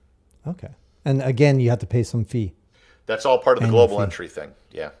 Okay. And again, you have to pay some fee. That's all part of the Global Entry thing.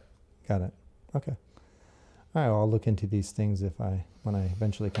 Yeah. Got it. Okay. All right. Well, I'll look into these things when I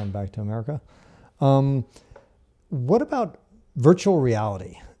eventually come back to America. What about virtual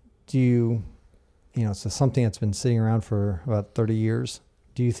reality? It's something that's been sitting around for about 30 years.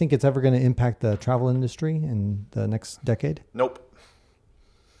 Do you think it's ever going to impact the travel industry in the next decade? Nope.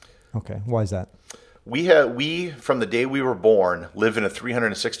 Okay. Why is that? We, from the day we were born, live in a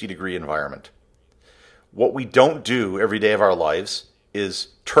 360-degree environment. What we don't do every day of our lives is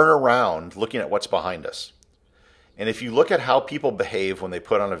turn around looking at what's behind us. And if you look at how people behave when they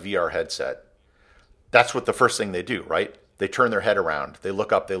put on a VR headset, that's what the first thing they do, right? They turn their head around, they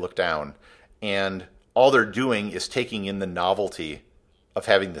look up, they look down, and all they're doing is taking in the novelty of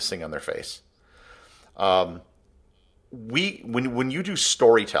having this thing on their face. When you do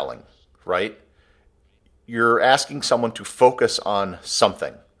storytelling, right, you're asking someone to focus on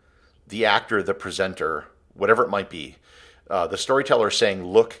something, the actor, the presenter, whatever it might be. The storyteller is saying,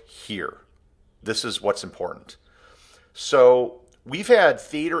 look here, this is what's important. So we've had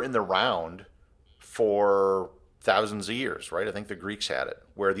theater in the round for thousands of years, right? I think the Greeks had it,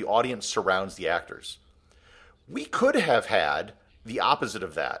 where the audience surrounds the actors. We could have had the opposite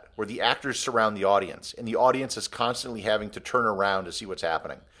of that, where the actors surround the audience, and the audience is constantly having to turn around to see what's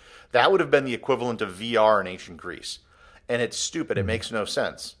happening. That would have been the equivalent of VR in ancient Greece. And it's stupid. It makes no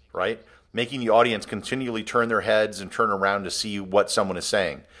sense, right? Making the audience continually turn their heads and turn around to see what someone is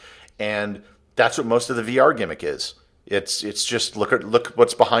saying. And that's what most of the VR gimmick is. It's just look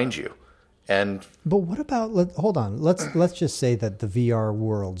what's behind you. But what about, hold on, let's just say that the VR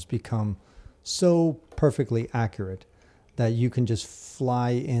worlds become so perfectly accurate that you can just fly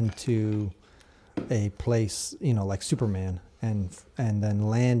into a place, like Superman, and then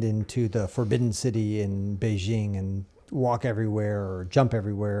land into the Forbidden City in Beijing and walk everywhere or jump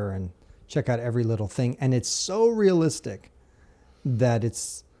everywhere and check out every little thing. And it's so realistic that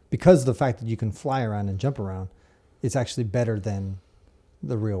it's, because of the fact that you can fly around and jump around, it's actually better than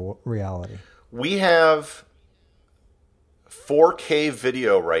the real reality. We have 4K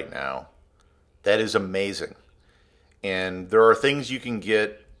video right now that is amazing. And there are things you can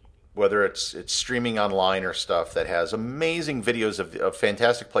get, whether it's streaming online or stuff, that has amazing videos of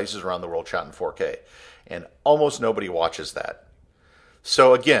fantastic places around the world shot in 4K. And almost nobody watches that.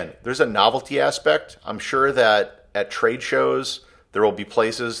 So again, there's a novelty aspect. I'm sure that at trade shows, there will be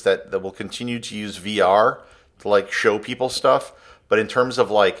places that will continue to use VR to show people stuff. But in terms of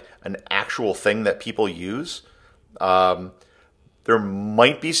like an actual thing that people use, there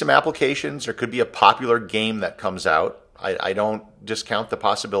might be some applications. There could be a popular game that comes out. I don't discount the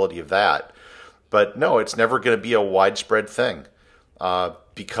possibility of that. But no, it's never going to be a widespread thing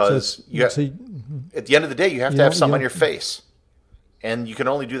because at the end of the day, you have to have something on your face. And you can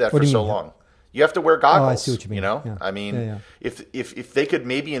only do that for so long. You have to wear goggles. I see what you mean. You know, yeah. I mean, if they could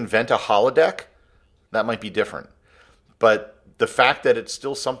maybe invent a holodeck, that might be different. But the fact that it's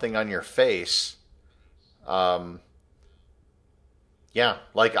still something on your face, like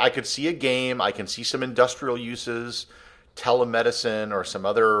I could see a game, I can see some industrial uses, telemedicine, or some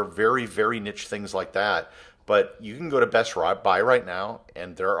other very, very niche things like that. But you can go to Best Buy right now,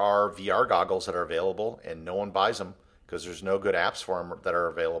 and there are VR goggles that are available, and no one buys them because there's no good apps for them that are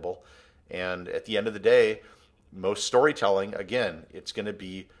available. And at the end of the day, most storytelling, again, it's going to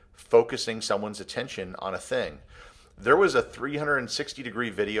be focusing someone's attention on a thing. There was a 360-degree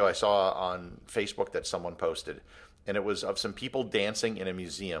video I saw on Facebook that someone posted, and it was of some people dancing in a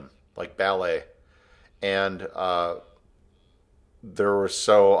museum, like ballet. And I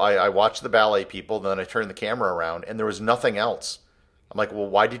watched the ballet people, then I turned the camera around, and there was nothing else. I'm like, well,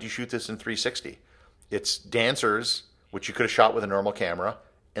 why did you shoot this in 360? It's dancers, which you could have shot with a normal camera,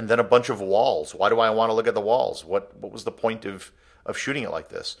 and then a bunch of walls. Why do I want to look at the walls? What was the point of shooting it like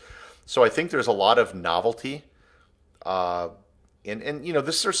this? So I think there's a lot of novelty. And you know,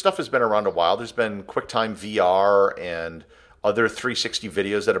 this sort of stuff has been around a while. There's been QuickTime VR and other 360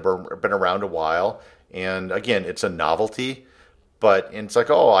 videos that have been around a while. And again, it's a novelty. But it's like,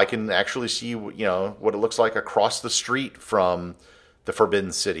 oh, I can actually see, you know, what it looks like across the street from the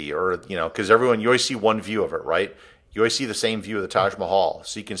Forbidden City, or, you know, because you always see one view of it, right? You always see the same view of the Taj Mahal,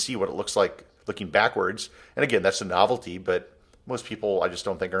 so you can see what it looks like looking backwards. And again, that's a novelty, but most people, I just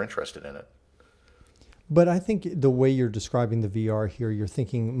don't think, are interested in it. But I think the way you're describing the VR here, you're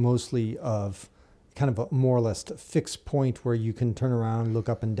thinking mostly of kind of a more or less fixed point where you can turn around, look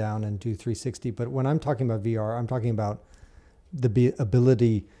up and down, and do 360. But when I'm talking about VR, I'm talking about the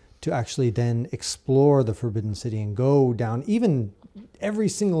ability to actually then explore the Forbidden City and go down even every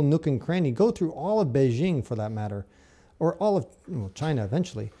single nook and cranny, go through all of Beijing for that matter, or all of China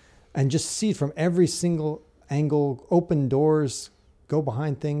eventually, and just see from every single angle, open doors, go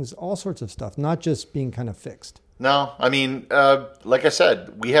behind things, all sorts of stuff, not just being kind of fixed. No, I mean, like I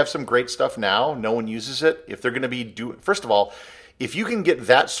said, we have some great stuff now. No one uses it. If they're going to be first of all, if you can get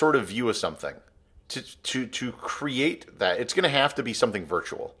that sort of view of something, to create that, it's going to have to be something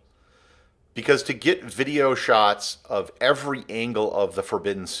virtual. Because to get video shots of every angle of the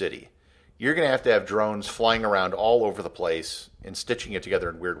Forbidden City, you're going to have drones flying around all over the place and stitching it together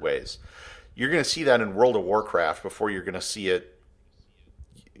in weird ways. You're going to see that in World of Warcraft before you're going to see it,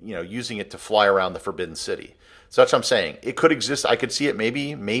 you know, using it to fly around the Forbidden City. So that's what I'm saying. It could exist. I could see it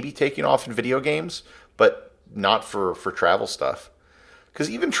maybe taking off in video games, but not for travel stuff. Because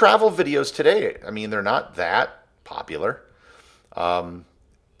even travel videos today, I mean, they're not that popular.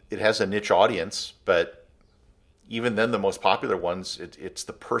 It has a niche audience, but even then, the most popular ones, it's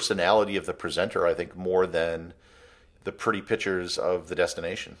the personality of the presenter, I think, more than the pretty pictures of the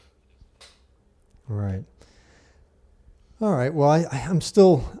destination. Right. All right. Well, I'm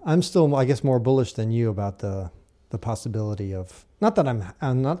still, I guess, more bullish than you about the possibility of, not that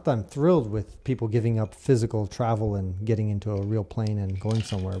I'm thrilled with people giving up physical travel and getting into a real plane and going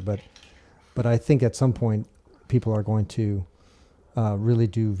somewhere, but I think at some point people are going to really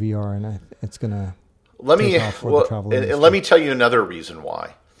do VR, and it's going to take off for the travel industry. And let me tell you another reason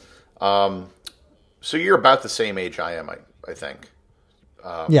why. So you're about the same age I am, I think.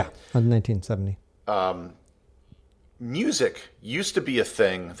 Yeah, I'm 1970. Music used to be a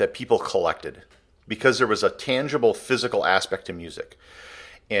thing that people collected because there was a tangible physical aspect to music.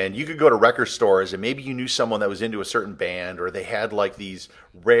 And you could go to record stores and maybe you knew someone that was into a certain band, or they had like these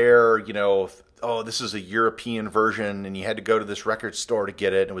rare, you know, oh, this is a European version, and you had to go to this record store to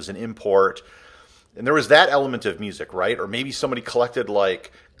get it. It was an import. And there was that element of music, right? Or maybe somebody collected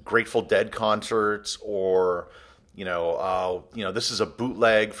like Grateful Dead concerts, or, this is a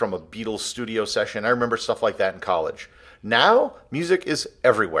bootleg from a Beatles studio session. I remember stuff like that in college. Now, music is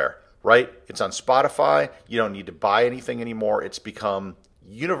everywhere, right? It's on Spotify. You don't need to buy anything anymore. It's become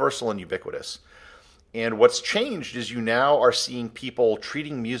universal and ubiquitous. And what's changed is you now are seeing people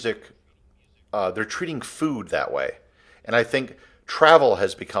treating music, they're treating food that way. And I think travel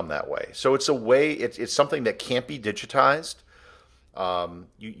has become that way. So it's a way, it's something that can't be digitized.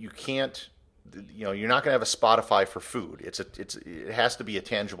 You can't, you're not going to have a Spotify for food. It has to be a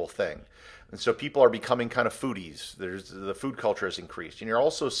tangible thing. And so people are becoming kind of foodies. The food culture has increased. And you're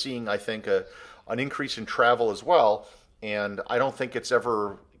also seeing, I think, an increase in travel as well, And I don't think it's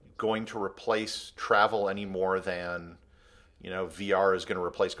ever going to replace travel any more than, VR is going to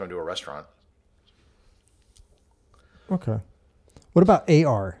replace going to a restaurant. Okay. What about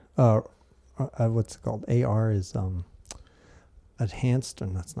AR? What's it called? AR is enhanced,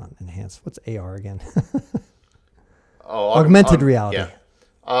 and that's not enhanced. What's AR again? Augmented reality.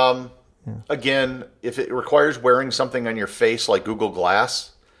 Yeah. Again, if it requires wearing something on your face like Google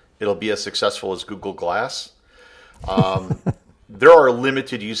Glass, it'll be as successful as Google Glass. There are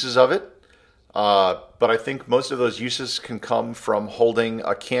limited uses of it, but I think most of those uses can come from holding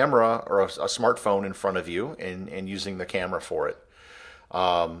a camera or a smartphone in front of you and using the camera for it.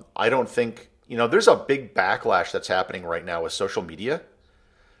 I don't think, there's a big backlash that's happening right now with social media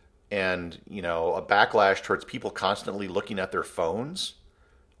and, a backlash towards people constantly looking at their phones.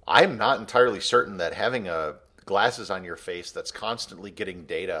 I'm not entirely certain that having glasses on your face that's constantly getting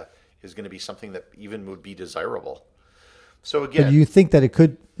data is going to be something that even would be desirable. So again, but you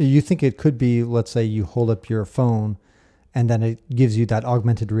think it could be, let's say you hold up your phone and then it gives you that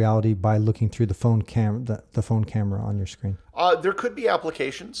augmented reality by looking through the phone camera on your screen. There could be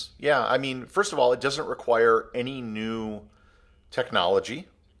applications. Yeah. I mean, first of all, it doesn't require any new technology.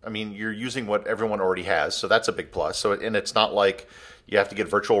 I mean, you're using what everyone already has, so that's a big plus. So, and it's not like you have to get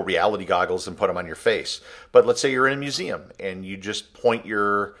virtual reality goggles and put them on your face. But let's say you're in a museum and you just point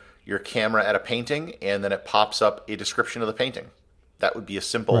your camera at a painting and then it pops up a description of the painting. That would be a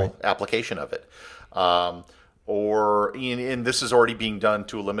simple application of it. And this is already being done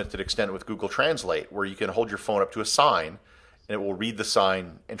to a limited extent with Google Translate, where you can hold your phone up to a sign and it will read the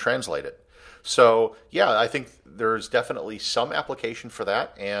sign and translate it. So, yeah, I think there's definitely some application for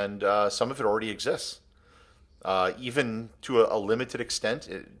that, and some of it already exists. Even to a limited extent,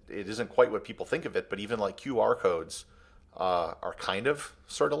 it isn't quite what people think of it, but even like QR codes are kind of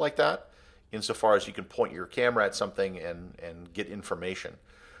sort of like that, insofar as you can point your camera at something and get information.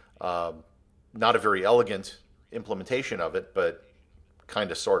 Not a very elegant implementation of it, but kind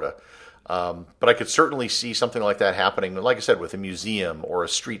of, sort of. But I could certainly see something like that happening, like I said, with a museum or a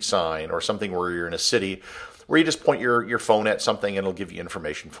street sign or something where you're in a city where you just point your phone at something and it'll give you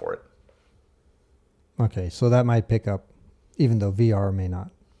information for it. Okay, so that might pick up, even though VR may not.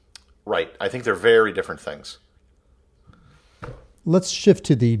 Right. I think they're very different things. Let's shift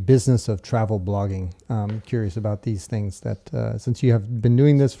to the business of travel blogging. I'm curious about these things that, since you have been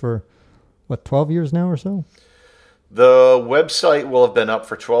doing this for, 12 years now or so? The website will have been up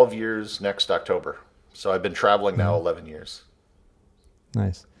for 12 years next October. So I've been traveling now 11 years.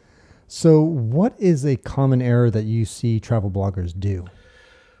 Nice. So what is a common error that you see travel bloggers do?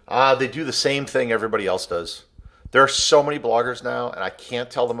 They do the same thing everybody else does. There are so many bloggers now, and I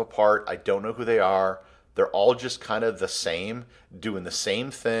can't tell them apart. I don't know who they are. They're all just kind of the same, doing the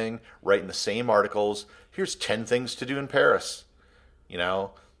same thing, writing the same articles. Here's 10 things to do in Paris.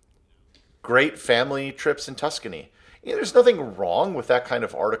 Great family trips in Tuscany. There's nothing wrong with that kind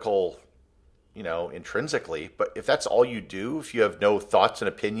of article, intrinsically. But if that's all you do, if you have no thoughts and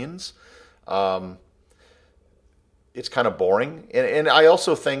opinions, it's kind of boring. And I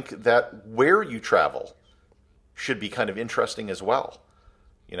also think that where you travel should be kind of interesting as well.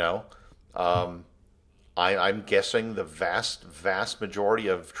 I'm guessing the vast, vast majority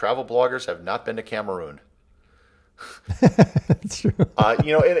of travel bloggers have not been to Cameroon. That's true.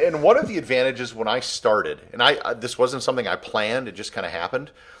 And one of the advantages when I started, and this wasn't something I planned, it just kind of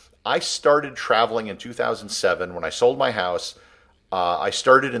happened. I started traveling in 2007 when I sold my house. I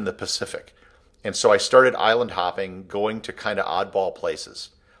started in the Pacific. And so I started island hopping, going to kind of oddball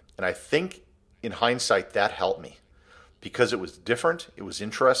places. And I think in hindsight, that helped me because it was different. It was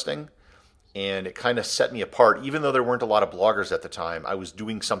interesting. And it kind of set me apart. Even though there weren't a lot of bloggers at the time, I was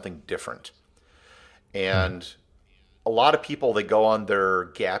doing something different. And a lot of people, they go on their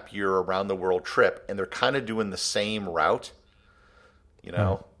gap year around the world trip and they're kind of doing the same route.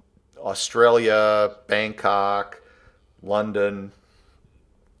 Australia, Bangkok, London,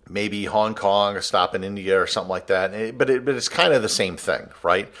 maybe Hong Kong, a stop in India or something like that. But it's kind of the same thing,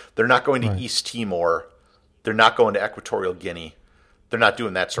 right? They're not going to East Timor. They're not going to Equatorial Guinea. They're not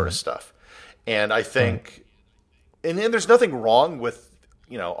doing that sort of stuff. And I think, and there's nothing wrong with,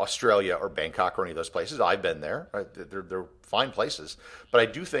 Australia or Bangkok or any of those places. I've been there. Right? They're fine places. But I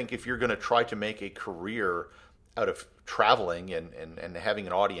do think if you're going to try to make a career out of traveling and having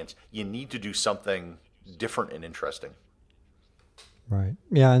an audience, you need to do something different and interesting. Right.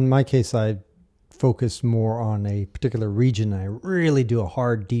 Yeah. In my case, I focus more on a particular region. I really do a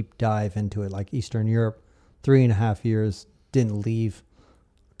hard, deep dive into it, like Eastern Europe, 3.5 years, didn't leave,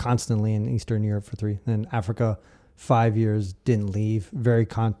 constantly in Eastern Europe for 3. Then Africa, 5 years, didn't leave. Very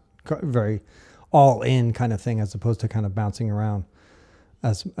all in kind of thing, as opposed to kind of bouncing around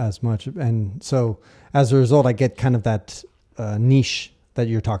as much. And so as a result, I get kind of that niche that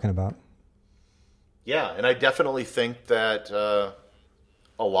you're talking about. Yeah, and I definitely think that a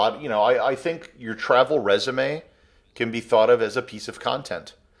lot, I think your travel resume can be thought of as a piece of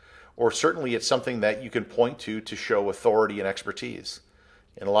content. Or certainly it's something that you can point to show authority and expertise.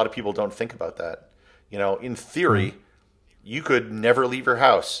 And a lot of people don't think about that. In theory, you could never leave your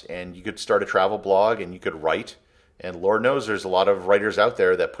house and you could start a travel blog and you could write. And Lord knows there's a lot of writers out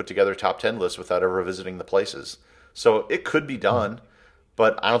there that put together top 10 lists without ever visiting the places. So it could be done,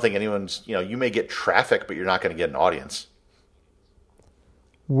 but I don't think anyone's, you may get traffic, but you're not going to get an audience.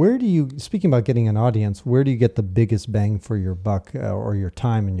 Speaking about getting an audience, where do you get the biggest bang for your buck or your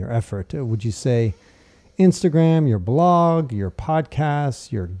time and your effort? Would you say Instagram, your blog, your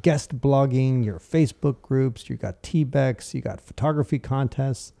podcasts, your guest blogging, your Facebook groups, you got TBEX, you got photography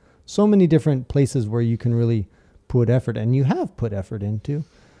contests, so many different places where you can really put effort, and you have put effort into.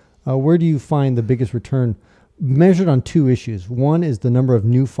 Where do you find the biggest return measured on two issues? One is the number of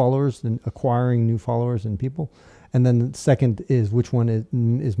new followers and acquiring new followers and people. And then the second is which one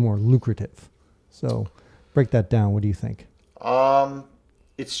is more lucrative. So break that down. What do you think?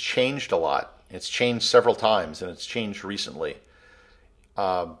 It's changed a lot. It's changed several times, and it's changed recently.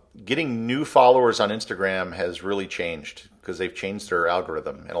 Getting new followers on Instagram has really changed because they've changed their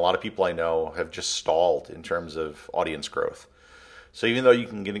algorithm. And a lot of people I know have just stalled in terms of audience growth. So even though you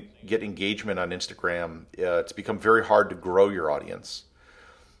can get engagement on Instagram, it's become very hard to grow your audience.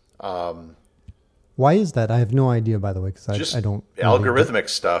 Why is that? I have no idea, by the way, because I don't. Algorithmic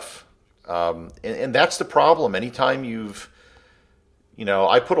stuff. And that's the problem. Anytime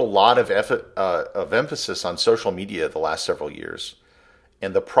I put a lot of emphasis on social media the last several years.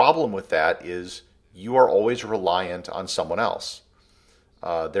 And the problem with that is you are always reliant on someone else,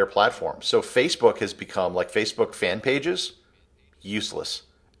 their platform. So Facebook has become, like Facebook fan pages, useless.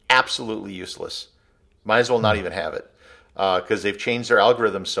 Absolutely useless. Might as well not even have it because they've changed their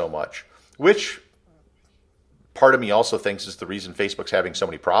algorithm so much, which part of me also thinks is the reason Facebook's having so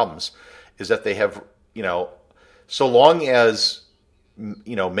many problems is that they have, so long as,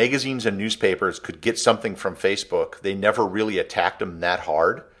 magazines and newspapers could get something from Facebook, they never really attacked them that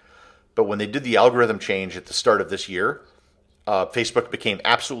hard. But when they did the algorithm change at the start of this year, Facebook became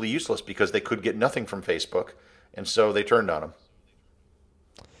absolutely useless because they could get nothing from Facebook. And so they turned on them.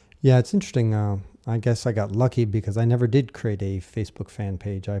 Yeah, it's interesting. I guess I got lucky because I never did create a Facebook fan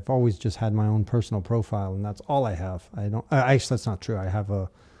page. I've always just had my own personal profile, and that's all I have. I don't. Actually, that's not true. I have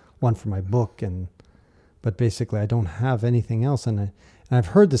one for my book, but basically, I don't have anything else. And I've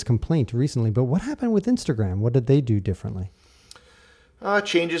heard this complaint recently. But what happened with Instagram? What did they do differently?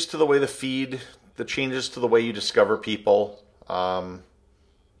 Changes to the way the feed, the changes to the way you discover people.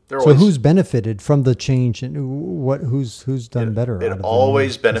 Who's benefited from the change, and who's done better? It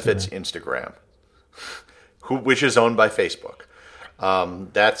always benefits Instagram, which is owned by Facebook.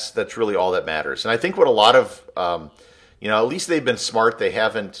 That's really all that matters. And I think what a lot of, at least they've been smart. They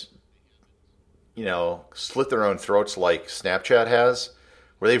haven't, slit their own throats like Snapchat has,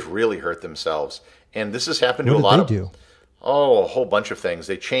 where they've really hurt themselves. And this has happened to a lot of, a whole bunch of things.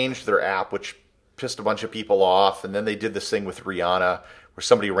 They changed their app, which pissed a bunch of people off. And then they did this thing with Rihanna, where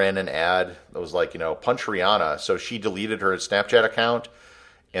somebody ran an ad that was like, punch Rihanna. So she deleted her Snapchat account,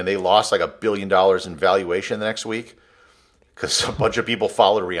 and they lost like $1 billion in valuation the next week because a bunch of people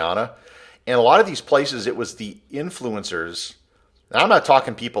followed Rihanna. And a lot of these places, it was the influencers. And I'm not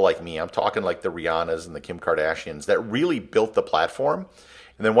talking people like me. I'm talking like the Rihannas and the Kim Kardashians that really built the platform.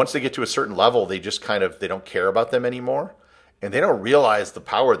 And then once they get to a certain level, they just they don't care about them anymore. And they don't realize the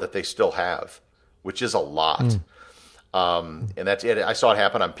power that they still have, which is a lot. And that's it. I saw it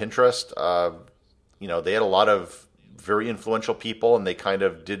happen on Pinterest. They had a lot of very influential people, and they kind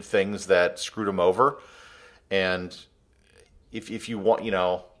of did things that screwed them over. And if you want,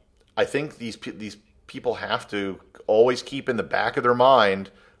 I think these people have to always keep in the back of their mind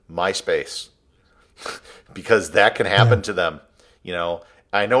MySpace because that can happen to them.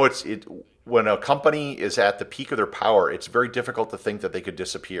 I know when a company is at the peak of their power, it's very difficult to think that they could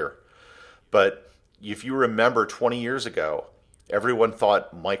disappear. But if you remember 20 years ago, everyone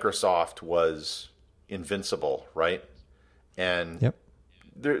thought Microsoft was invincible, right? And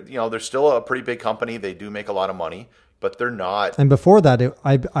they're still a pretty big company. They do make a lot of money, but they're not. And before that,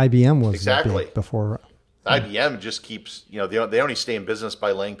 IBM was exactly big before. IBM just keeps, they only stay in business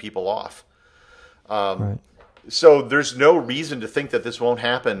by laying people off. Right. So there's no reason to think that this won't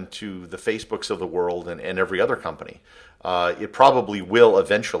happen to the Facebooks of the world and every other company. It probably will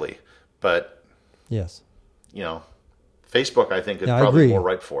eventually, but yes, Facebook, I think, is Yeah, I probably agree. more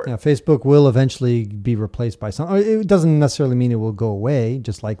ripe for it. Yeah, Facebook will eventually be replaced by some. It doesn't necessarily mean it will go away,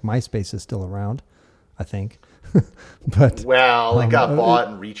 just like MySpace is still around, I think. But Well, it got bought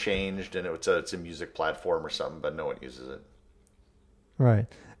and rechanged, and it's a music platform or something, but no one uses it. right.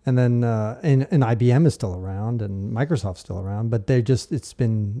 And then and IBM is still around, and Microsoft's still around, but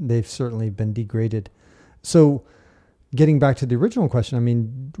they've certainly been degraded. So, getting back to the original question, I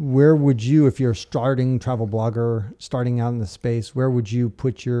mean, where would you, if you're a starting travel blogger, starting out in the space, where would you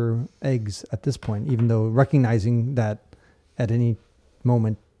put your eggs at this point, even though recognizing that at any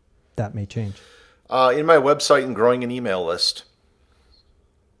moment that may change? In my website and growing an email list,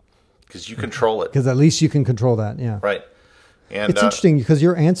 because you control it. Because at least you can control that, yeah. Right. And It's interesting because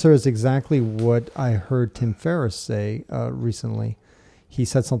your answer is exactly what I heard Tim Ferriss say recently. He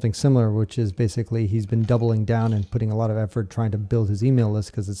said something similar, which is basically he's been doubling down and putting a lot of effort trying to build his email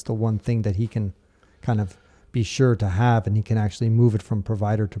list because it's the one thing that he can kind of be sure to have, and he can actually move it from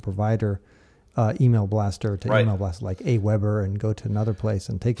provider to provider, email blaster to Right. email blaster, like Aweber, and go to another place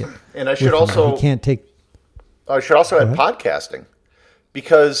and take it. And I should with him. also He can't take. I should also add ahead. podcasting,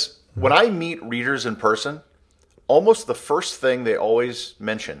 because when I meet readers in person, almost the first thing they always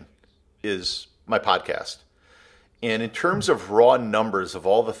mention is my podcast. And in terms of raw numbers of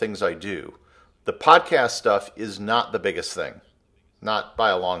all the things I do, the podcast stuff is not the biggest thing, not by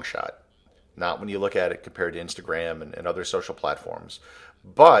a long shot, not when you look at it compared to Instagram and other social platforms.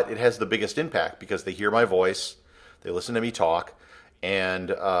 But it has the biggest impact because they hear my voice, they listen to me talk, and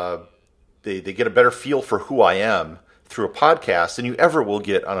they get a better feel for who I am through a podcast than you ever will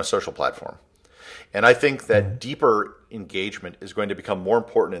get on a social platform. And I think that deeper engagement is going to become more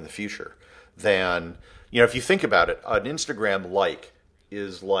important in the future than, if you think about it, an Instagram like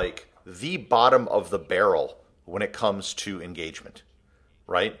is like the bottom of the barrel when it comes to engagement,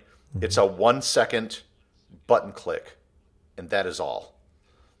 right? It's a 1 second button click, and that is all.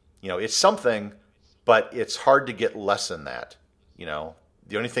 It's something, but it's hard to get less than that.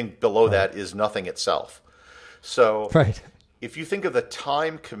 The only thing below that is nothing itself. So Right. if you think of the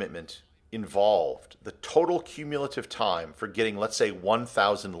time commitment involved, the total cumulative time for getting, let's say,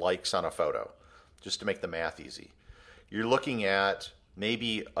 1,000 likes on a photo, just to make the math easy, you're looking at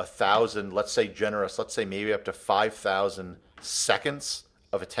maybe 1,000, let's say generous, let's say maybe up to 5,000 seconds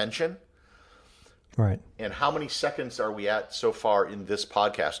of attention. Right. And how many seconds are we at so far in this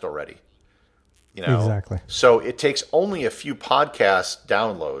podcast already? Exactly. So it takes only a few podcast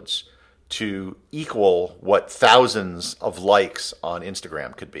downloads to equal what thousands of likes on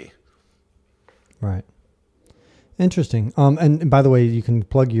Instagram could be. Right. Interesting. And by the way, you can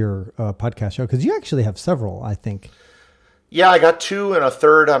plug your podcast show because you actually have several, I think. Yeah, I got 2 and a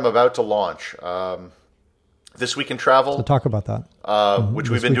third I'm about to launch. This Week in Travel, So talk about that. which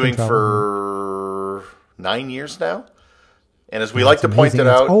This we've been Week in doing Travel, for 9 years now. And as we like to point Amazing. it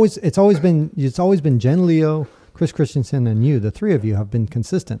out, It's always been Jen Leo, Chris Christensen, and you. The three of you have been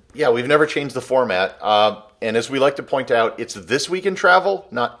consistent. yeah, we've never changed the format. And as we like to point out, it's This Week in Travel,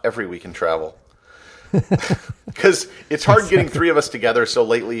 not Every Week in Travel. Because it's hard getting 3 of us together. So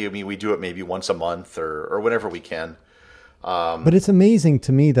lately, we do it maybe once a month or whenever we can. But it's amazing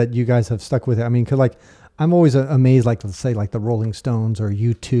to me that you guys have stuck with it. I mean, because I'm always amazed, let's say, the Rolling Stones or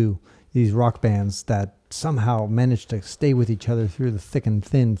U2, these rock bands that somehow managed to stay with each other through the thick and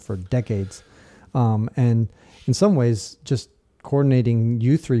thin for decades. And in some ways, just coordinating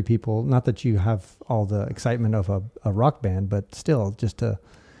you 3 people, not that you have all the excitement of a rock band, but still just to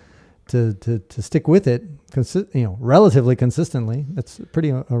stick with it, relatively consistently. That's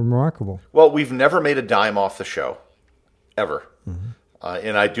pretty remarkable. Well, we've never made a dime off the show, ever.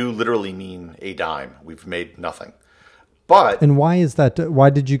 And I do literally mean a dime. We've made nothing. But And why is that? Why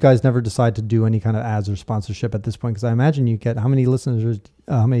did you guys never decide to do any kind of ads or sponsorship at this point? Because I imagine you get how many listeners,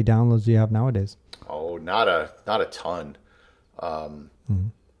 how many downloads do you have nowadays? not a ton.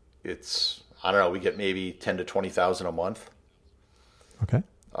 It's, I don't know, we get maybe 10 to 20,000 a month. Okay.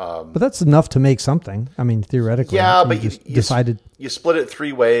 But that's enough to make something. I mean, theoretically. Yeah, but just decided. You split it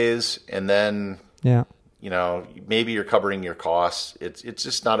 3 ways, and then Yeah. maybe you're covering your costs. It's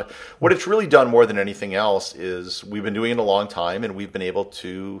just not what it's really done more than anything else is we've been doing it a long time, and we've been able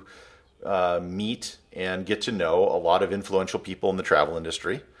to meet and get to know a lot of influential people in the travel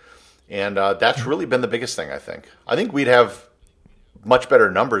industry. And that's really been the biggest thing, I think. I think we'd have much better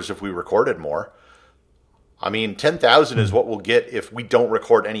numbers if we recorded more. I mean, 10,000 is what we'll get if we don't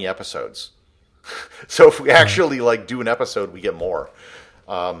record any episodes. So if we actually do an episode, we get more.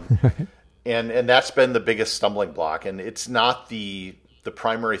 And that's been the biggest stumbling block. And it's not the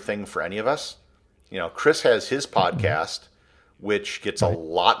primary thing for any of us. Chris has his podcast, which gets a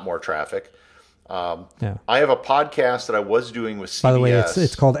lot more traffic. Yeah. I have a podcast that I was doing with CBS. By the way,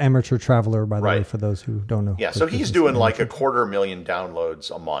 it's called Amateur Traveler, by the way, Right. for those who don't know. Yeah, so he's doing like 250,000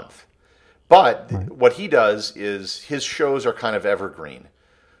 downloads a month. But what he does is his shows are kind of evergreen.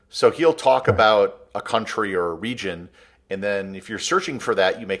 So he'll talk about a country or a region, and then if you're searching for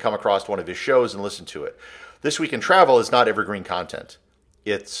that, you may come across one of his shows and listen to it. This Week in Travel is not evergreen content.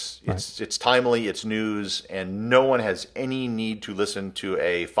 It's timely, it's news, and no one has any need to listen to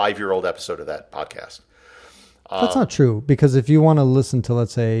a 5-year-old episode of that podcast. That's not true, because if you want to listen to,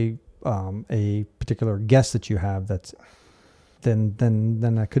 let's say, a particular guest that you have, then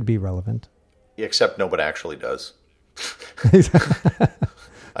that could be relevant. Except nobody actually does.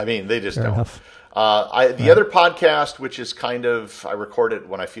 I mean, they just Fair don't. enough. The other podcast, which is kind of, I record it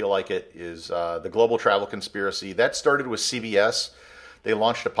when I feel like it, is The Global Travel Conspiracy. That started with CBS. They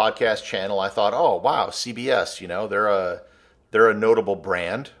launched a podcast channel. I thought, oh, wow, CBS, they're a notable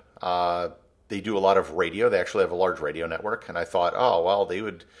brand. They do a lot of radio. They actually have a large radio network. And I thought, oh, well, they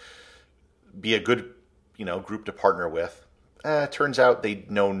would be a good, group to partner with. Turns out they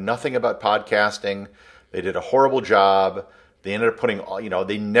know nothing about podcasting. They did a horrible job. They ended up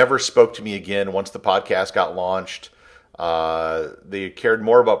they never spoke to me again once the podcast got launched. They cared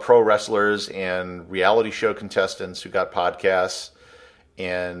more about pro wrestlers and reality show contestants who got podcasts.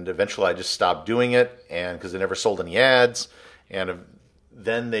 And eventually I just stopped doing it, and because they never sold any ads. And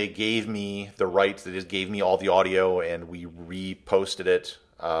then they gave me the rights. They just gave me all the audio, and we reposted it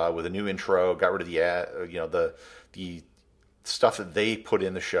with a new intro, got rid of the ad, the stuff that they put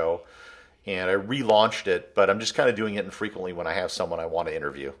in the show. And I relaunched it, but I'm just kind of doing it infrequently when I have someone I want to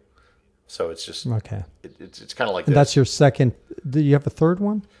interview. So it's just okay. It's kind of like and this. That's your second. Do you have a third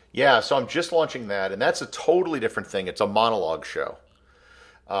one? Yeah, so I'm just launching that, and that's a totally different thing. It's a monologue show,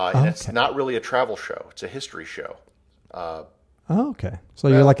 and it's not really a travel show. It's a history show. Okay. So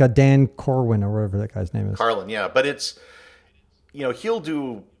you're like a Dan Corwin or whatever that guy's name is. Carlin, yeah, but it's he'll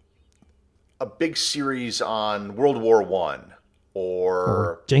do a big series on World War I.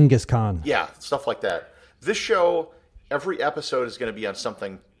 Or Genghis Khan. Yeah, stuff like that. This show, every episode is going to be on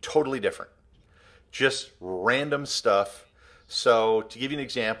something totally different. Just random stuff. So to give you an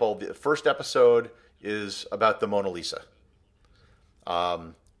example, the first episode is about the Mona Lisa.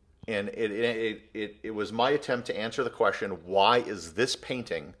 And it was my attempt to answer the question, why is this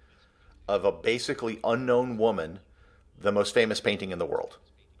painting of a basically unknown woman the most famous painting in the world?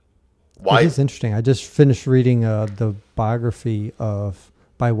 Why? It is interesting. I just finished reading the biography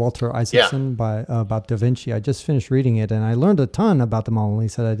by Walter Isaacson about Da Vinci. I just finished reading it, and I learned a ton about the Mona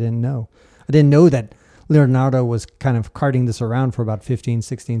Lisa that I didn't know. I didn't know that Leonardo was kind of carting this around for about 15,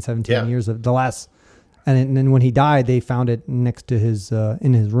 16, 17 years of the last. And then when he died, they found it next to his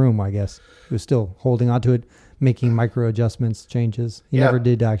in his room, I guess. He was still holding onto it, making micro adjustments, changes. He never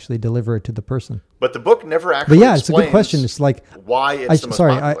did actually deliver it to the person. But the book never actually it's a good question. It's like why it's the most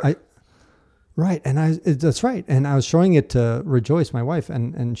popular. Right, and that's right. And I was showing it to Rejoice, my wife,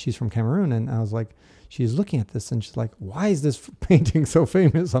 and she's from Cameroon, and I was like, she's looking at this, and she's like, why is this painting so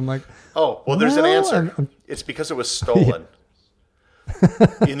famous? I'm like, oh, well, there's an answer. It's because it was stolen.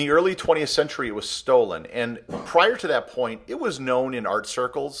 In the early 20th century, it was stolen. And prior to that point, it was known in art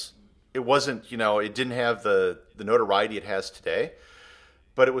circles. It wasn't, it didn't have the notoriety it has today.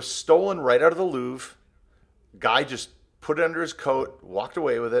 But it was stolen right out of the Louvre. Guy just put it under his coat, walked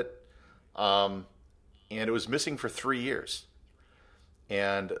away with it. And it was missing for 3 years.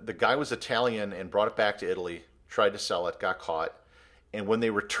 And the guy was Italian and brought it back to Italy, tried to sell it, got caught. And when they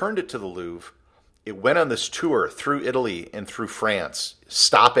returned it to the Louvre, it went on this tour through Italy and through France,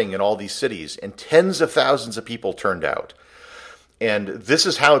 stopping in all these cities, and tens of thousands of people turned out. And this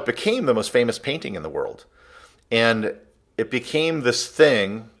is how it became the most famous painting in the world. And it became this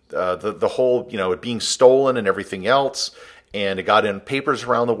thing, the whole, it being stolen and everything else. And it got in papers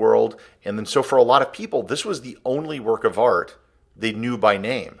around the world. And then so for a lot of people, this was the only work of art they knew by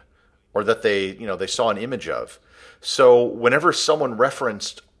name or that they saw an image of. So whenever someone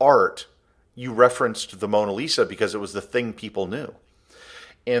referenced art, you referenced the Mona Lisa because it was the thing people knew.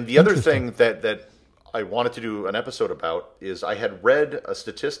 And the other thing that I wanted to do an episode about is I had read a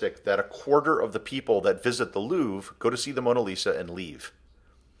statistic that 1/4 of the people that visit the Louvre go to see the Mona Lisa and leave.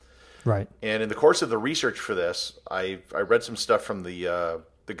 Right. And in the course of the research for this, I read some stuff from the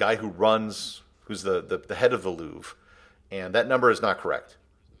guy who's the head of the Louvre, and that number is not correct.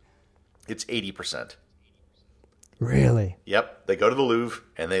 It's 80%. Really? Yep. They go to the Louvre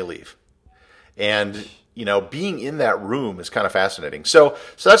and they leave. And, being in that room is kind of fascinating. So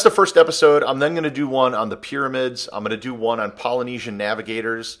that's the first episode. I'm then going to do one on the pyramids. I'm going to do one on Polynesian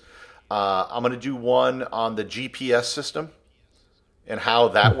navigators. I'm going to do one on the GPS system. and how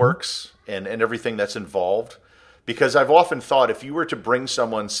that works and everything that's involved. Because I've often thought if you were to bring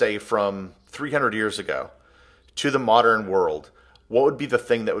someone, say, from 300 years ago to the modern world, what would be the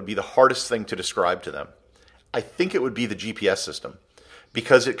thing that would be the hardest thing to describe to them? I think it would be the GPS system,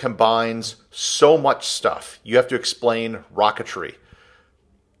 because it combines so much stuff. You have to explain rocketry,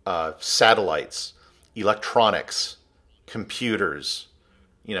 satellites, electronics, computers,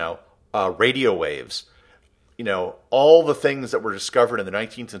 radio waves, all the things that were discovered in the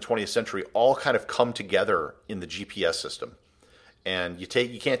 19th and 20th century all kind of come together in the GPS system. And you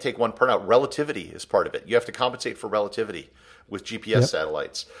can't take one part out. Relativity is part of it. You have to compensate for relativity with GPS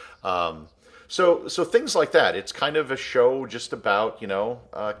satellites. So things like that. It's kind of a show just about,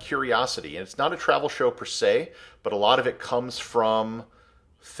 curiosity. And it's not a travel show per se, but a lot of it comes from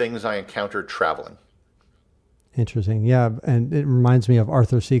things I encountered traveling. Interesting. Yeah. And it reminds me of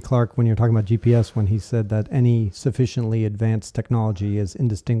Arthur C. Clarke when you're talking about GPS, when he said that any sufficiently advanced technology is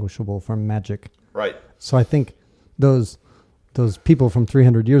indistinguishable from magic. Right. So I think those people from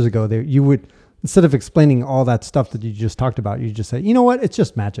 300 years ago, you would, instead of explaining all that stuff that you just talked about, you just say, you know what, it's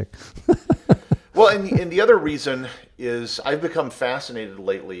just magic. Well, and the other reason is I've become fascinated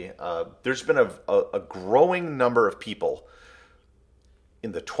lately. There's been a growing number of people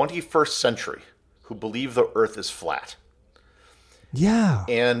in the 21st century who believe the earth is flat. Yeah.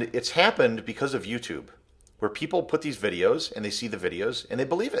 And it's happened because of YouTube, where people put these videos and they see the videos and they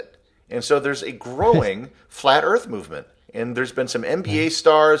believe it. And so there's a growing flat earth movement. And there's been some NBA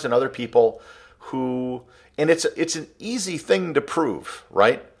stars and other people who, and it's an easy thing to prove,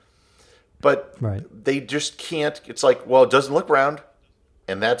 right? But they just can't, it's like, well, it doesn't look round.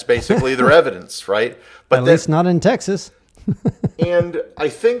 And that's basically their evidence, right? But at least not in Texas. And I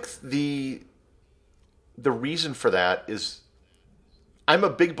think the reason for that is I'm a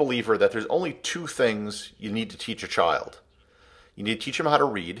big believer that there's only two things you need to teach a child. You need to teach them how to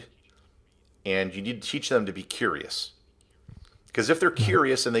read, and you need to teach them to be curious. Because if they're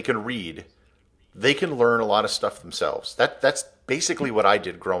curious and they can read, they can learn a lot of stuff themselves. That's basically what I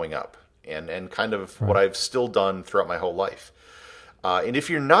did growing up, and kind of what I've still done throughout my whole life. And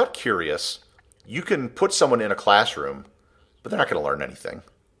if you're not curious, you can put someone in a classroom, but they're not going to learn anything.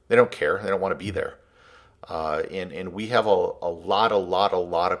 They don't care. They don't want to be there. And we have a lot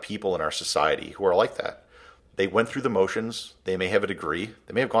of people in our society who are like that. They went through the motions. They may have a degree.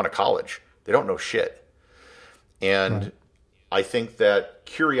 They may have gone to college. They don't know shit. And I think that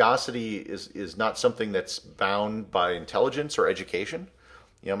curiosity is not something that's bound by intelligence or education.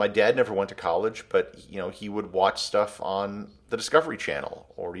 My dad never went to college, but he would watch stuff on the Discovery Channel,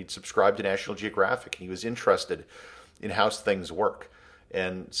 or he'd subscribe to National Geographic, and he was interested in how things work.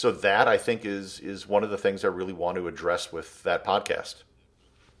 And so that, I think, is one of the things I really want to address with that podcast.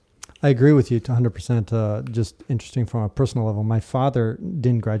 I agree with you 100%. Just interesting from a personal level. My father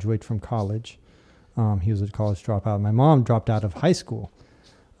didn't graduate from college. He was a college dropout. My mom dropped out of high school.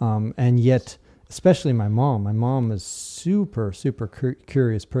 And yet, especially my mom is super, super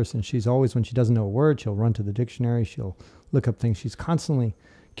curious person. She's always, when she doesn't know a word, she'll run to the dictionary. She'll look up things. She's constantly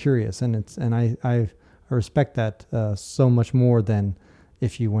curious. And I respect that so much more than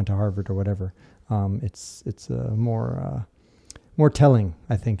if you went to Harvard or whatever. It's more telling,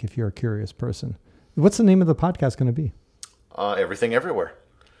 I think, if you're a curious person. What's the name of the podcast going to be? Everything Everywhere.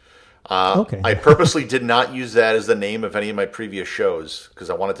 Okay. I purposely did not use that as the name of any of my previous shows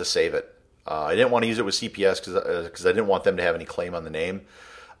because I wanted to save it. I didn't want to use it with CPS because I didn't want them to have any claim on the name.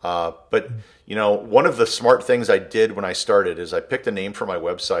 But one of the smart things I did when I started is I picked a name for my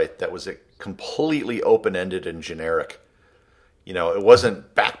website that was completely open-ended and generic. It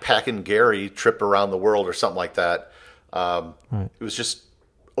wasn't Backpacking Gary Trip Around the World or something like that. It was just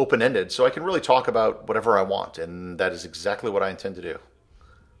open-ended, so I can really talk about whatever I want, and that is exactly what I intend to do.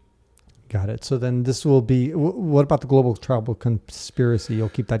 Got it. So then this will be, what about the Global Travel Conspiracy? You'll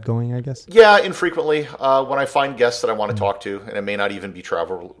keep that going, I guess? Yeah, infrequently. When I find guests that I want to talk to, and it may not even be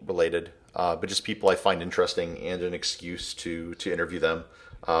travel related, but just people I find interesting and an excuse to interview them.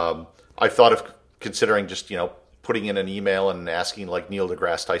 I've thought of considering just, putting in an email and asking like Neil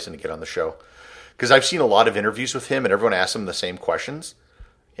deGrasse Tyson to get on the show. Because I've seen a lot of interviews with him and everyone asks him the same questions.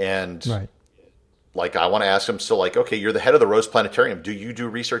 And like, I want to ask him, so like, okay, you're the head of the Rose Planetarium. Do you do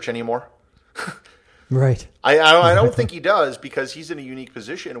research anymore? Right. I don't think he does, because he's in a unique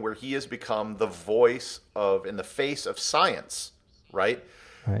position where he has become the voice of, in the face of science, right?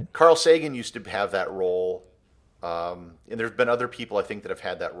 Carl Sagan used to have that role. And there's been other people I think that have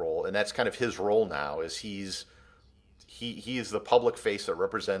had that role. And that's kind of his role now, is he is the public face that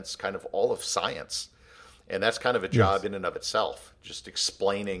represents kind of all of science. And that's kind of a job in and of itself, just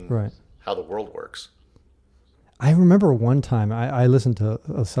explaining how the world works. I remember one time I listened to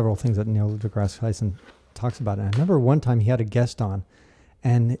several things that Neil deGrasse Tyson talks about, and I remember one time he had a guest on,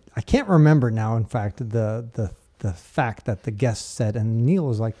 and I can't remember now. In fact, the fact that the guest said, and Neil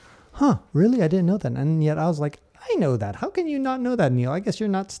was like, "Huh, really? I didn't know that." And yet I was like, "I know that. How can you not know that, Neil? I guess you're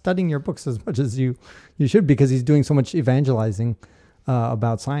not studying your books as much as you should, because he's doing so much evangelizing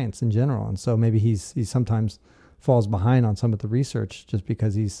about science in general, and so maybe he sometimes falls behind on some of the research just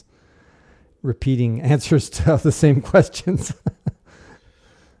because he's repeating answers to the same questions."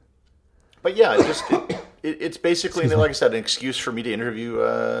 But yeah, it's basically, like I said, an excuse for me to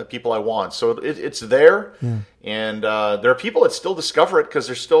interview people I want. So it's there, and there are people that still discover it because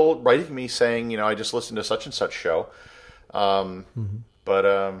they're still writing me saying, I just listened to such and such show.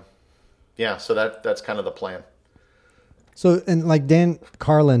 But yeah, so that's kind of the plan. So, and like Dan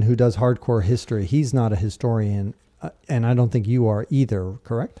Carlin, who does hardcore history, he's not a historian, and I don't think you are either,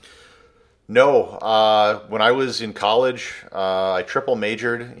 correct? No. When I was in college, I triple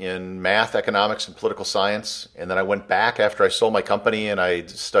majored in math, economics, and political science. And then I went back after I sold my company and I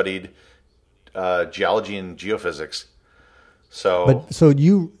studied geology and geophysics. So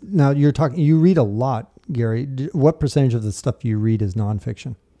you read a lot, Gary. What percentage of the stuff you read is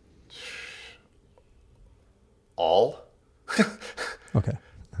nonfiction? All. Okay.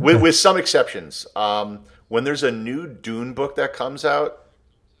 With some exceptions. When there's a new Dune book that comes out,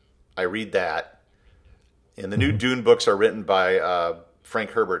 I read that. And the new Dune books are written by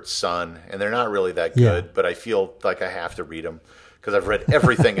Frank Herbert's son, and they're not really that good, but I feel like I have to read them because I've read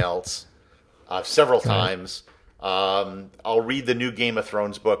everything else several times. I'll read the new Game of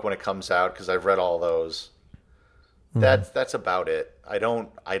Thrones book when it comes out because I've read all those. That's about it. I don't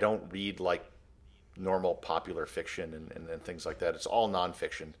read like normal popular fiction and things like that. It's all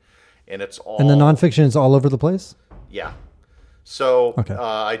nonfiction, and it's all. And the nonfiction is all over the place? Yeah. So okay.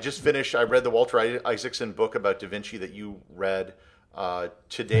 I read the Walter Isaacson book about Da Vinci that you read.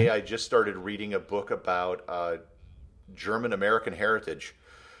 Today I just started reading a book about German American heritage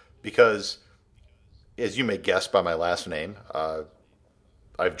because, as you may guess by my last name, I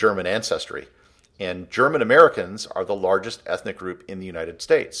have German ancestry. And German Americans are the largest ethnic group in the United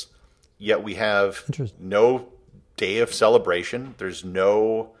States. Yet we have no day of celebration. There's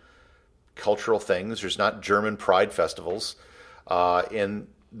no cultural things. There's not German pride festivals. And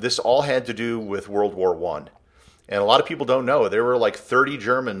this all had to do with World War I. And a lot of people don't know. There were like 30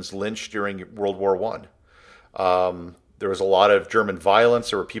 Germans lynched during World War I. There was a lot of German violence.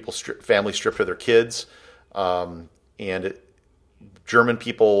 There were families stripped of their kids. German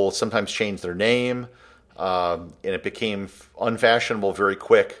people sometimes changed their name. And it became unfashionable very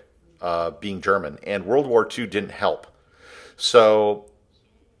quick being German. And World War II didn't help. So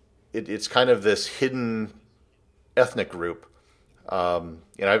it's kind of this hidden ethnic group.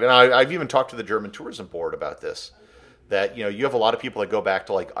 I've even talked to the German Tourism Board about this, that, you have a lot of people that go back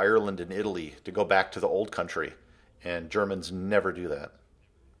to like Ireland and Italy to go back to the old country, and Germans never do that.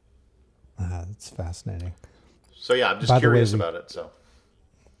 That's fascinating. So yeah, I'm just curious about it. So.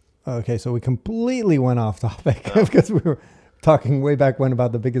 Okay. So we completely went off topic because we were talking way back when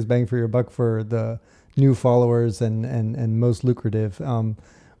about the biggest bang for your buck for the new followers and most lucrative.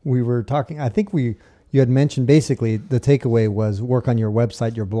 We were talking, I think you had mentioned basically the takeaway was work on your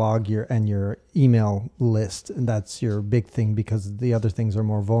website, your blog, your email list. And that's your big thing because the other things are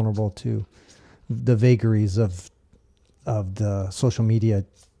more vulnerable to the vagaries of the social media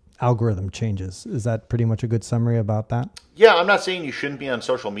algorithm changes. Is that pretty much a good summary about that? Yeah, I'm not saying you shouldn't be on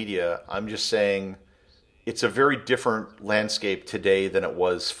social media. I'm just saying it's a very different landscape today than it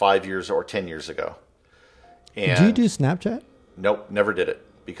was 5 years or 10 years ago. And do you do Snapchat? Nope, never did it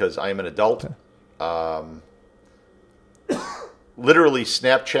because I am an adult. Okay. Literally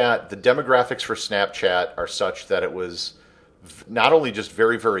Snapchat, the demographics for Snapchat are such that it was not only just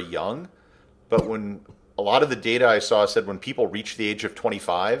very, very young, but when a lot of the data I saw said when people reach the age of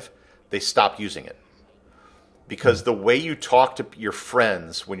 25, they stop using it. Because the way you talk to your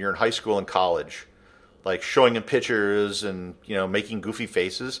friends when you're in high school and college, like showing them pictures and, making goofy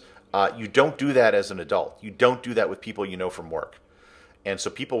faces, you don't do that as an adult. You don't do that with people you know from work. And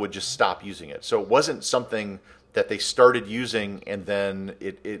so people would just stop using it. So it wasn't something that they started using and then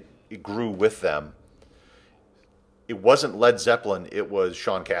it grew with them. It wasn't Led Zeppelin. It was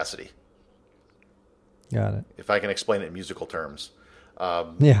Sean Cassidy. Got it. If I can explain it in musical terms.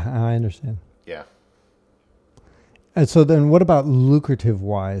 Yeah, I understand. Yeah. And so then what about lucrative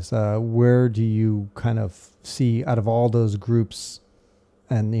wise? Where do you kind of see out of all those groups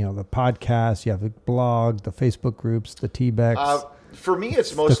and, the podcast, you have a blog, the Facebook groups, the T-Bex. For me,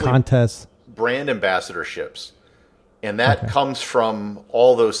 it's mostly the contests, brand ambassadorships. And that comes from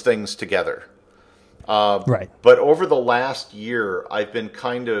all those things together. Right. But over the last year, I've been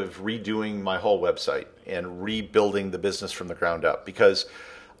kind of redoing my whole website and rebuilding the business from the ground up because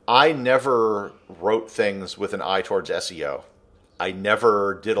I never wrote things with an eye towards SEO. I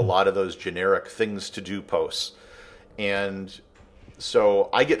never did a lot of those generic things to do posts. And so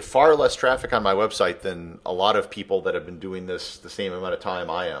I get far less traffic on my website than a lot of people that have been doing this the same amount of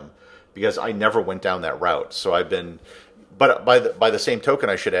time I am because I never went down that route. So I've been, but by the same token,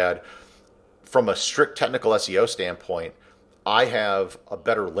 I should add, from a strict technical SEO standpoint, I have a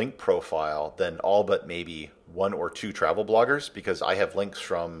better link profile than all but maybe one or two travel bloggers because I have links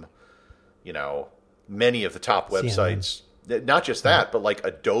from, many of the top websites. Not just that, but like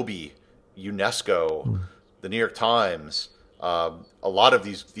Adobe, UNESCO, the New York Times, a lot of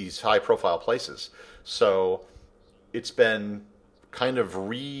these high profile places. So it's been kind of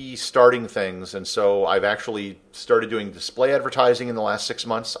restarting things. And so I've actually started doing display advertising in the last 6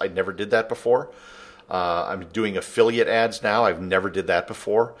 months. I never did that before. I'm doing affiliate ads now. I've never did that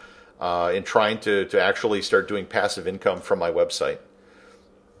before. And trying to actually start doing passive income from my website.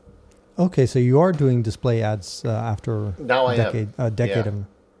 Okay, so you are doing display ads after now a decade yeah. of them.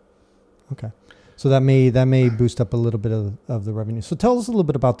 Okay, so that may boost up a little bit of the revenue. So tell us a little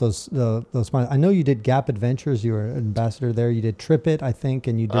bit about those. I know you did Gap Adventures. You were an ambassador there. You did TripIt, I think,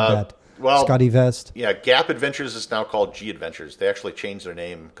 and you did that. Scotty Vest. Yeah, Gap Adventures is now called G Adventures. They actually changed their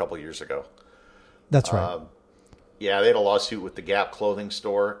name a couple of years ago. That's right. Yeah, they had a lawsuit with the Gap clothing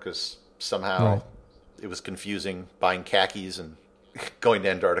store because somehow it was confusing buying khakis and going to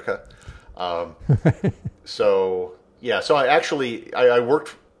Antarctica. So I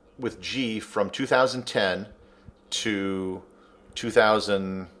worked with G from 2010 to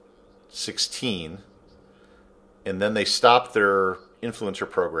 2016, and then they stopped their influencer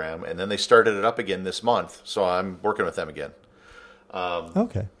program, and then they started it up again this month. So I'm working with them again.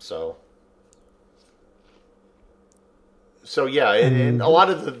 Okay. So yeah, and a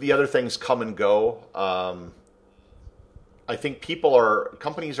lot of the other things come and go. I think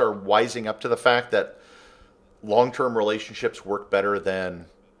companies are wising up to the fact that long-term relationships work better than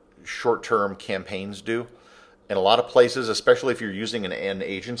short-term campaigns do. In a lot of places, especially if you're using an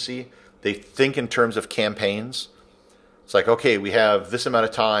agency, they think in terms of campaigns. It's like, okay, we have this amount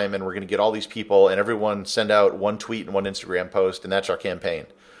of time and we're going to get all these people and everyone send out one tweet and one Instagram post and that's our campaign.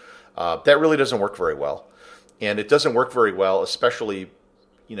 That really doesn't work very well. And it doesn't work very well, especially,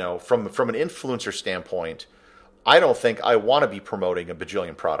 from an influencer standpoint. I don't think I want to be promoting a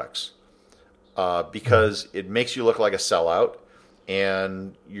bajillion products because it makes you look like a sellout,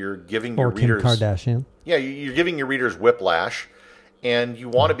 and you're giving your readers Kim Kardashian. Yeah, you're giving your readers whiplash, and you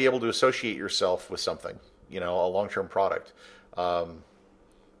want to be able to associate yourself with something, a long-term product.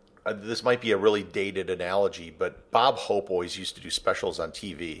 This might be a really dated analogy, but Bob Hope always used to do specials on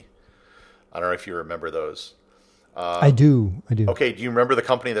TV. I don't know if you remember those. I do. Okay, do you remember the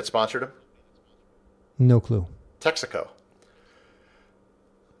company that sponsored him? No clue. Texaco.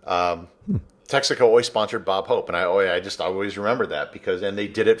 Texaco always sponsored Bob Hope, and I always remember that and they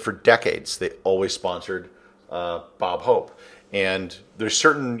did it for decades. They always sponsored Bob Hope, and there's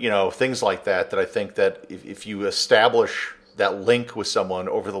certain things like that I think that if you establish that link with someone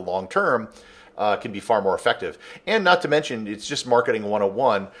over the long term, can be far more effective. And not to mention, it's just marketing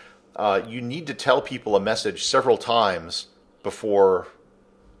 101. You need to tell people a message several times before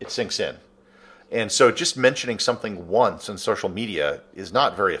it sinks in. And so just mentioning something once on social media is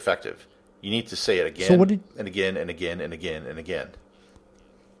not very effective. You need to say it again and again and again and again and again.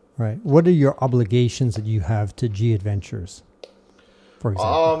 Right. What are your obligations that you have to G Adventures, for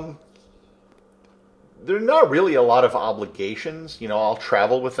example? There are not really a lot of obligations. I'll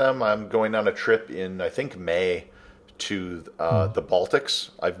travel with them. I'm going on a trip in, I think, May to the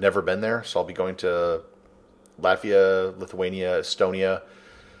Baltics. I've never been there, so I'll be going to Latvia, Lithuania, Estonia.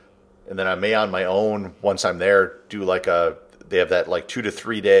 And then I may on my own, once I'm there, do they have that 2 to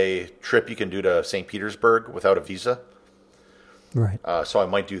 3 day trip you can do to St. Petersburg without a visa. Right. So I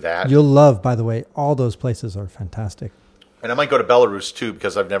might do that. You'll love, by the way, all those places are fantastic. And I might go to Belarus too,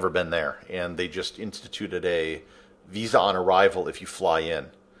 because I've never been there. And they just instituted a visa on arrival if you fly in.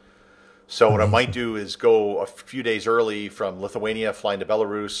 So what I might do is go a few days early from Lithuania, fly into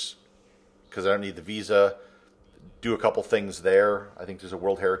Belarus, because I don't need the visa. Do a couple things there. I think there's a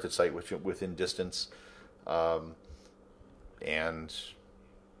World Heritage Site within distance. And,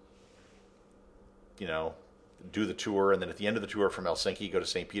 do the tour. And then at the end of the tour from Helsinki, go to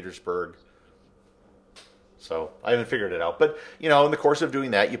St. Petersburg. So I haven't figured it out. But, in the course of doing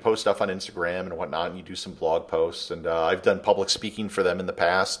that, you post stuff on Instagram and whatnot, and you do some blog posts. And I've done public speaking for them in the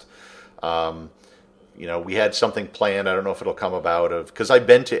past. We had something planned. I don't know if it'll come about because I've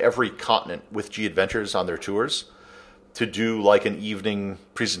been to every continent with G Adventures on their tours to do like an evening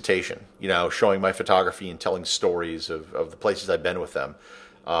presentation, showing my photography and telling stories of the places I've been with them.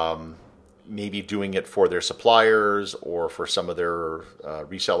 Maybe doing it for their suppliers or for some of their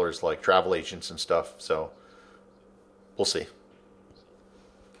resellers like travel agents and stuff. So we'll see.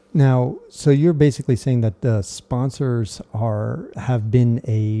 Now, so you're basically saying that the sponsors have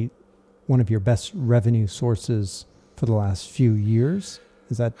been one of your best revenue sources for the last few years.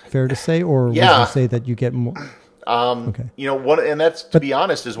 Is that fair to say, or would you say that you get more? Okay. And that's, to be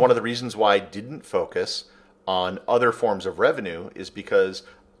honest, is one of the reasons why I didn't focus on other forms of revenue, is because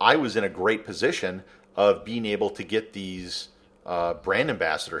I was in a great position of being able to get these brand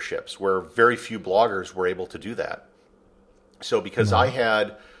ambassadorships where very few bloggers were able to do that. So because I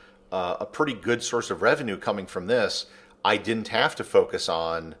had a pretty good source of revenue coming from this, I didn't have to focus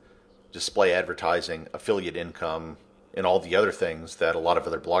on display advertising, affiliate income, and all the other things that a lot of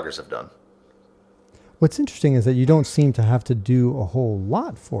other bloggers have done. What's interesting is that you don't seem to have to do a whole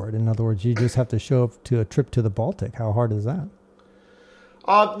lot for it. In other words, you just have to show up to a trip to the Baltic. How hard is that?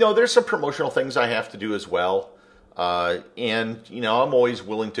 No, there's some promotional things I have to do as well. And I'm always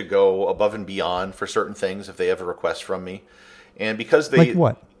willing to go above and beyond for certain things if they have a request from me. And because they...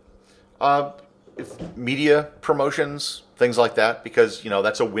 Like what? Media promotions, things like that, because,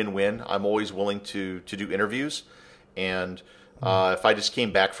 that's a win-win. I'm always willing to do interviews. And if I just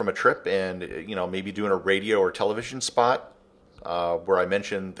came back from a trip and, maybe doing a radio or television spot where I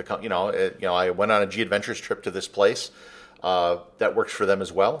mentioned I went on a G Adventures trip to this place, that works for them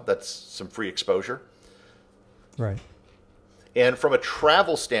as well. That's some free exposure. Right. And from a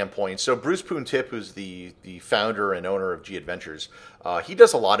travel standpoint, so Bruce Poon-Tip, who's the founder and owner of G Adventures, he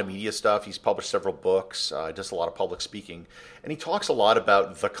does a lot of media stuff. He's published several books, does a lot of public speaking, and he talks a lot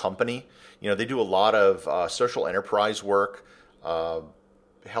about the company. They do a lot of social enterprise work,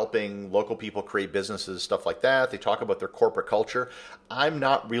 helping local people create businesses, stuff like that. They talk about their corporate culture. I'm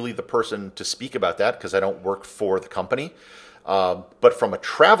not really the person to speak about that because I don't work for the company. But from a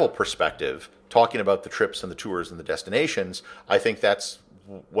travel perspective, talking about the trips and the tours and the destinations, I think that's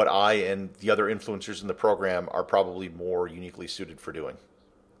what I and the other influencers in the program are probably more uniquely suited for doing.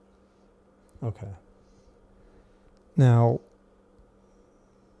 Okay. Now,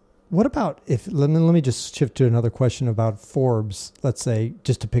 what about let me just shift to another question about Forbes. Let's say,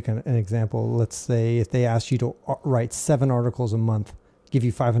 just to pick an example, let's say if they asked you to write 7 articles a month, give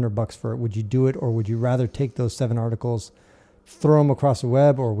you $500 for it, would you do it, or would you rather take those 7 articles, throw them across the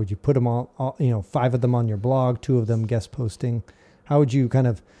web, or would you put them all 5 of them on your blog, 2 of them guest posting? How would you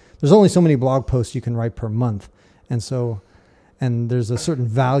there's only so many blog posts you can write per month. And there's a certain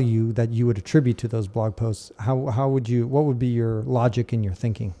value that you would attribute to those blog posts. What would be your logic in your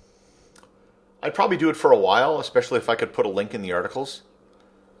thinking? I'd probably do it for a while, especially if I could put a link in the articles.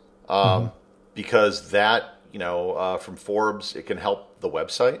 Because that, from Forbes, it can help the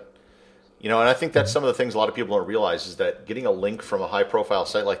website. And I think that's some of the things a lot of people don't realize is that getting a link from a high-profile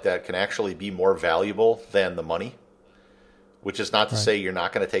site like that can actually be more valuable than the money, which is not to say you're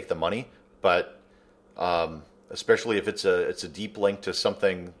not going to take the money, but especially if it's a deep link to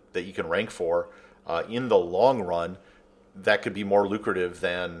something that you can rank for, in the long run, that could be more lucrative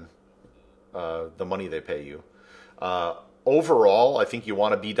than the money they pay you. Overall, I think you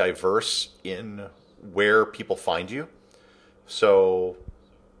want to be diverse in where people find you. So,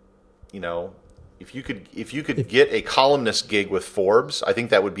 if you could get a columnist gig with Forbes, I think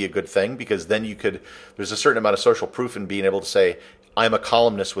that would be a good thing, because then there's a certain amount of social proof in being able to say, I'm a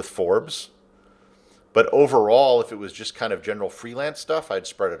columnist with Forbes. But overall, if it was just kind of general freelance stuff, I'd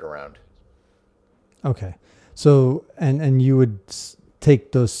spread it around. Okay. So, and you would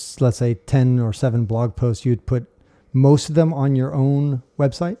take those, let's say 10 or 7 blog posts, you'd put most of them on your own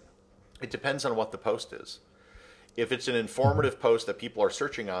website? It depends on what the post is. If it's an informative post that people are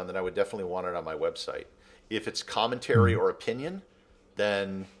searching on, then I would definitely want it on my website. If it's commentary or opinion,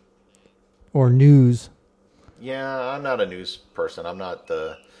 then... Or news. Yeah, I'm not a news person. I'm not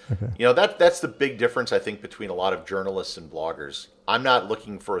the... Okay. That's the big difference, I think, between a lot of journalists and bloggers. I'm not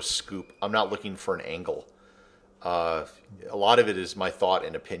looking for a scoop. I'm not looking for an angle. A lot of it is my thought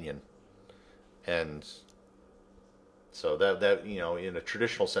and opinion. And so that in a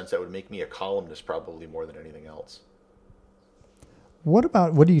traditional sense, that would make me a columnist probably more than anything else. What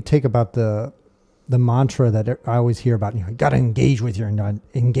do you take about the mantra that I always hear about? You got to engage with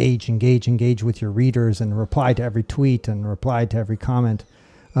engage with your readers and reply to every tweet and reply to every comment.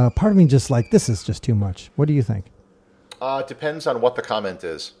 Part of me just this is just too much. What do you think? It depends on what the comment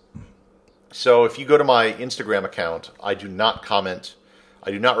is. So if you go to my Instagram account, I do not comment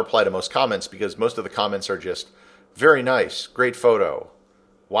I do not reply to most comments because most of the comments are just very nice, great photo,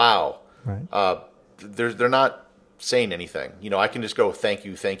 wow. Right. They're not saying anything. I can just go thank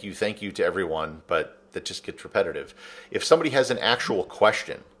you, thank you, thank you to everyone, but that just gets repetitive. If somebody has an actual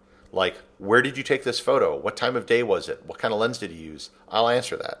question, like where did you take this photo? What time of day was it? What kind of lens did you use? I'll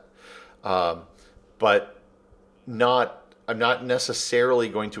answer that. But I'm not necessarily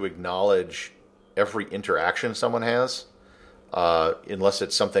going to acknowledge every interaction someone has unless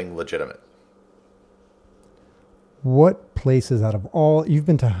it's something legitimate. What places out of all, you've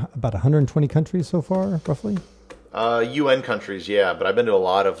been to about 120 countries so far, roughly? UN countries, yeah, but I've been to a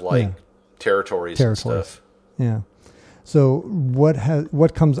lot of territories and stuff. Yeah. So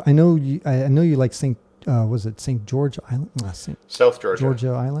what comes? I know you like was it St. George Island? South Georgia. Georgia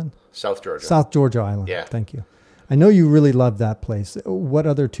Island. South Georgia. South Georgia Island. Yeah. Thank you. I know you really love that place. What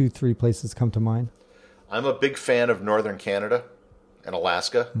other 2-3 places come to mind? I'm a big fan of northern Canada and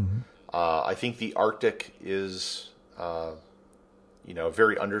Alaska. Mm-hmm. I think the Arctic is, a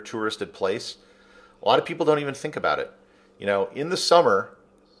very under-touristed place. A lot of people don't even think about it. In the summer,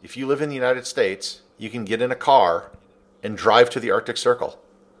 if you live in the United States, you can get in a car and drive to the Arctic Circle.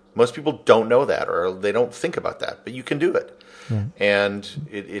 Most people don't know that, or they don't think about that, but you can do it. Yeah. And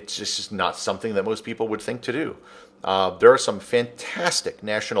it's just not something that most people would think to do. There are some fantastic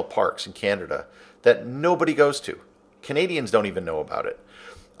national parks in Canada that nobody goes to. Canadians don't even know about it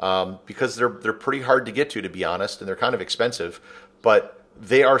because they're pretty hard to get to be honest, and they're kind of expensive. But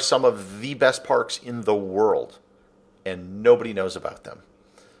they are some of the best parks in the world, and nobody knows about them.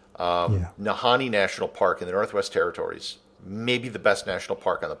 Nahanni National Park in the Northwest Territories, maybe the best national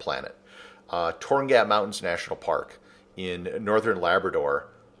park on the planet. Torngat Mountains National Park in northern Labrador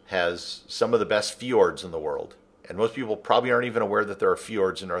has some of the best fjords in the world. And most people probably aren't even aware that there are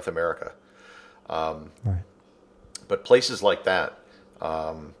fjords in North America. Right. But places like that,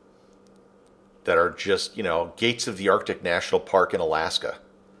 that are just, Gates of the Arctic National Park in Alaska.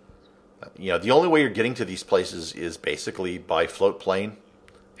 The only way you're getting to these places is basically by float plane.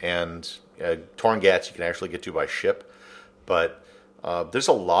 And Torngats you can actually get to by ship. But there's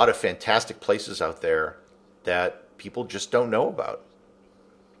a lot of fantastic places out there that people just don't know about.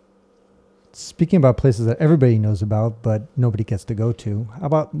 Speaking about places that everybody knows about, but nobody gets to go to, how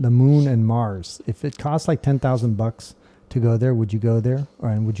about the moon and Mars? If it costs like $10,000 to go there, would you go there?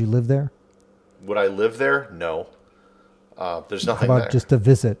 And would you live there? Would I live there? No. There's nothing how about there. just to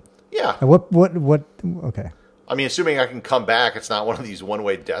visit? Yeah. What, okay. I mean, assuming I can come back, it's not one of these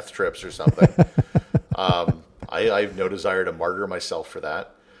one-way death trips or something. I have no desire to martyr myself for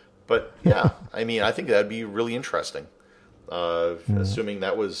that. But yeah, I mean, I think that'd be really interesting. Assuming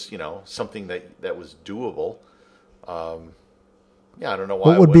that was, something that was doable. I don't know why.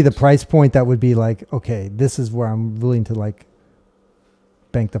 What would be the price point that would be like, okay, this is where I'm willing to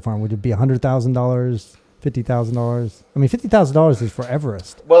bank the farm? Would it be $100,000, $50,000? I mean, $50,000 is for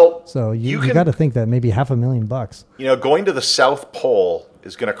Everest. Well, so you got to think that maybe $500,000. Going to the South Pole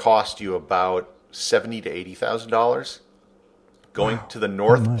is going to cost you about $70,000 to $80,000. Going to the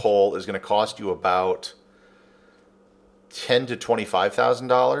North Pole is going to cost you about $10,000 to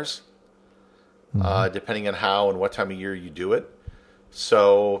 $25,000, depending on how and what time of year you do it.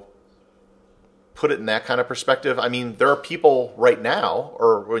 So, put it in that kind of perspective. I mean, there are people right now,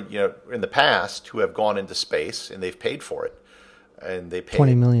 or in the past, who have gone into space and they've paid for it, and they paid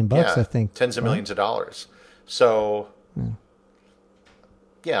 $20 million, I think, tens of millions of dollars. So,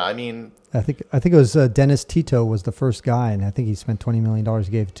 I mean, I think it was Dennis Tito was the first guy, and I think he spent $20 million.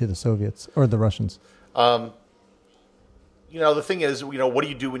 He gave it to the Soviets or the Russians. The thing is, what do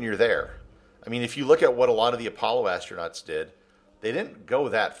you do when you're there? I mean, if you look at what a lot of the Apollo astronauts did, they didn't go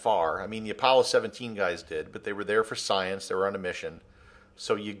that far. I mean, the Apollo 17 guys did, but they were there for science. They were on a mission.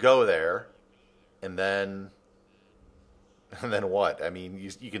 So you go there, and then what? I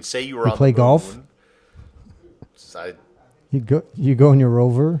mean, you can say you were on the moon. Play golf? You go in your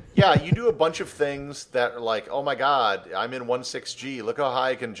rover? Yeah, you do a bunch of things that are like, oh my God, I'm in 16G. Look how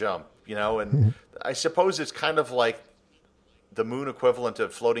high I can jump. And I suppose it's kind of like the moon equivalent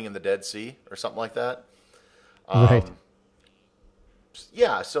of floating in the Dead Sea or something like that. Right.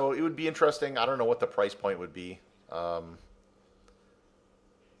 Yeah, so it would be interesting. I don't know what the price point would be. But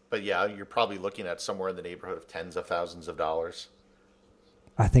yeah, you're probably looking at somewhere in the neighborhood of tens of thousands of dollars.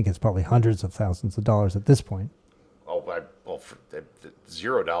 I think it's probably hundreds of thousands of dollars at this point.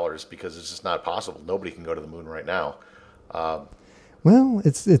 $0 because it's just not possible. Nobody can go to the moon right now. Well,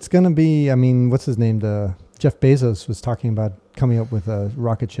 it's going to be, I mean, what's his name? Jeff Bezos was talking about coming up with a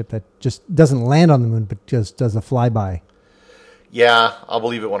rocket ship that just doesn't land on the moon, but just does a flyby. Yeah, I'll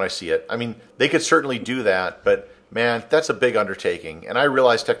believe it when I see it. I mean, they could certainly do that, but Man, that's a big undertaking. And I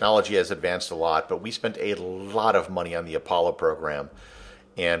realize technology has advanced a lot, but we spent a lot of money on the Apollo program.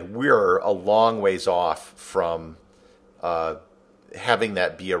 And we're a long ways off from having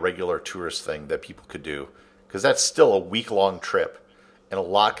that be a regular tourist thing that people could do. Because that's still a week-long trip, and a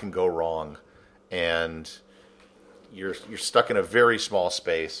lot can go wrong. And you're stuck in a very small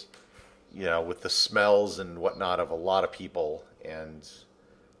space, with the smells and whatnot of a lot of people. And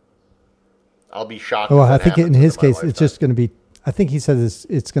I'll be shocked. Well, I think in his case, it's just going to be, I think he says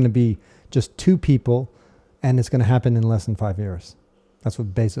it's going to be just 2 people, and it's going to happen in less than 5 years. That's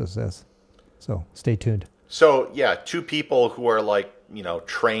what Bezos says. So stay tuned. So yeah, 2 people who are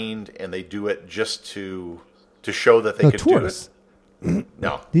trained, and they do it just to show that they could tourists. Do it.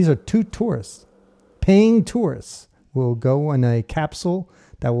 No. These are 2 tourists. Paying tourists will go in a capsule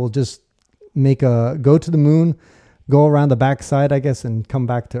that will just go to the moon, go around the backside, I guess, and come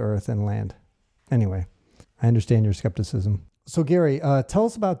back to Earth and land. Anyway, I understand your skepticism. So Gary, tell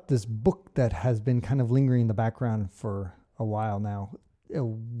us about this book that has been kind of lingering in the background for a while now.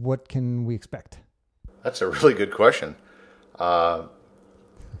 What can we expect? That's a really good question. Part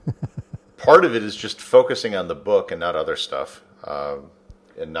of it is just focusing on the book and not other stuff,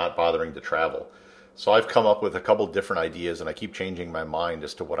 and not bothering to travel. So I've come up with a couple different ideas, and I keep changing my mind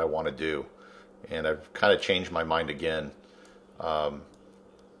as to what I want to do. And I've kind of changed my mind again.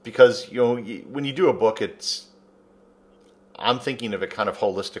 Because, when you do a book, I'm thinking of it kind of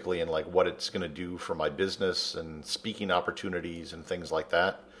holistically and what it's going to do for my business and speaking opportunities and things like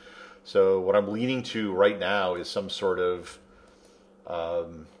that. So what I'm leaning to right now is some sort of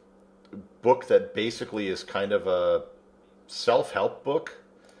book that basically is kind of a self-help book,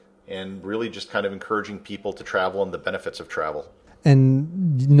 and really just kind of encouraging people to travel and the benefits of travel.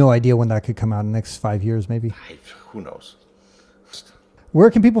 And no idea when that could come out in the next 5 years, maybe? Who knows? Where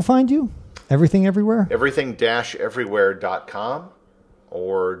can people find you? Everything Everywhere? Everything-everywhere.com,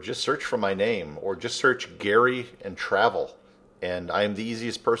 or just search for my name, or just search Gary and travel. And I am the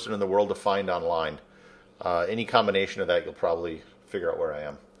easiest person in the world to find online. Any combination of that, you'll probably figure out where I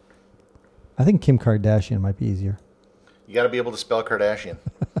am. I think Kim Kardashian might be easier. You got to be able to spell Kardashian.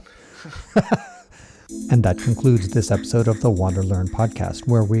 And that concludes this episode of the Wander Learn podcast,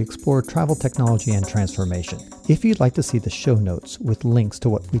 where we explore travel technology and transformation. If you'd like to see the show notes with links to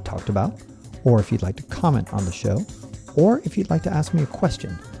what we talked about, or if you'd like to comment on the show, or if you'd like to ask me a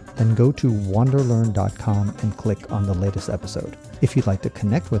question, then go to wanderlearn.com and click on the latest episode. If you'd like to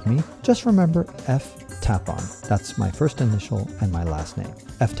connect with me, just remember ftapon. That's my first initial and my last name.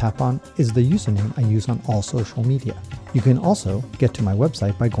 ftapon is the username I use on all social media. You can also get to my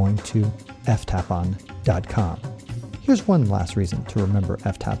website by going to ftapon.com. Here's one last reason to remember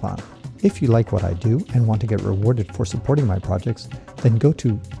ftapon. If you like what I do and want to get rewarded for supporting my projects, then go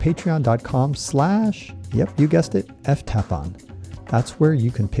to patreon.com/ yep, you guessed it, ftapon. That's where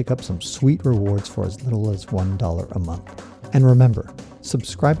you can pick up some sweet rewards for as little as $1 a month. And remember,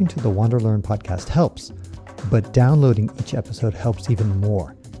 subscribing to the Wander Learn podcast helps, but downloading each episode helps even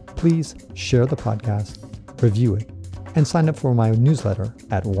more. Please share the podcast, review it, and sign up for my newsletter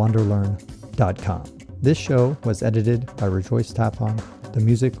at wanderlearn.com. This show was edited by Rejoice Tapon. The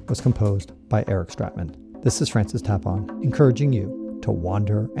music was composed by Eric Stratman. This is Francis Tapon, encouraging you to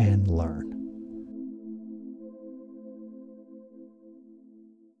wander and learn.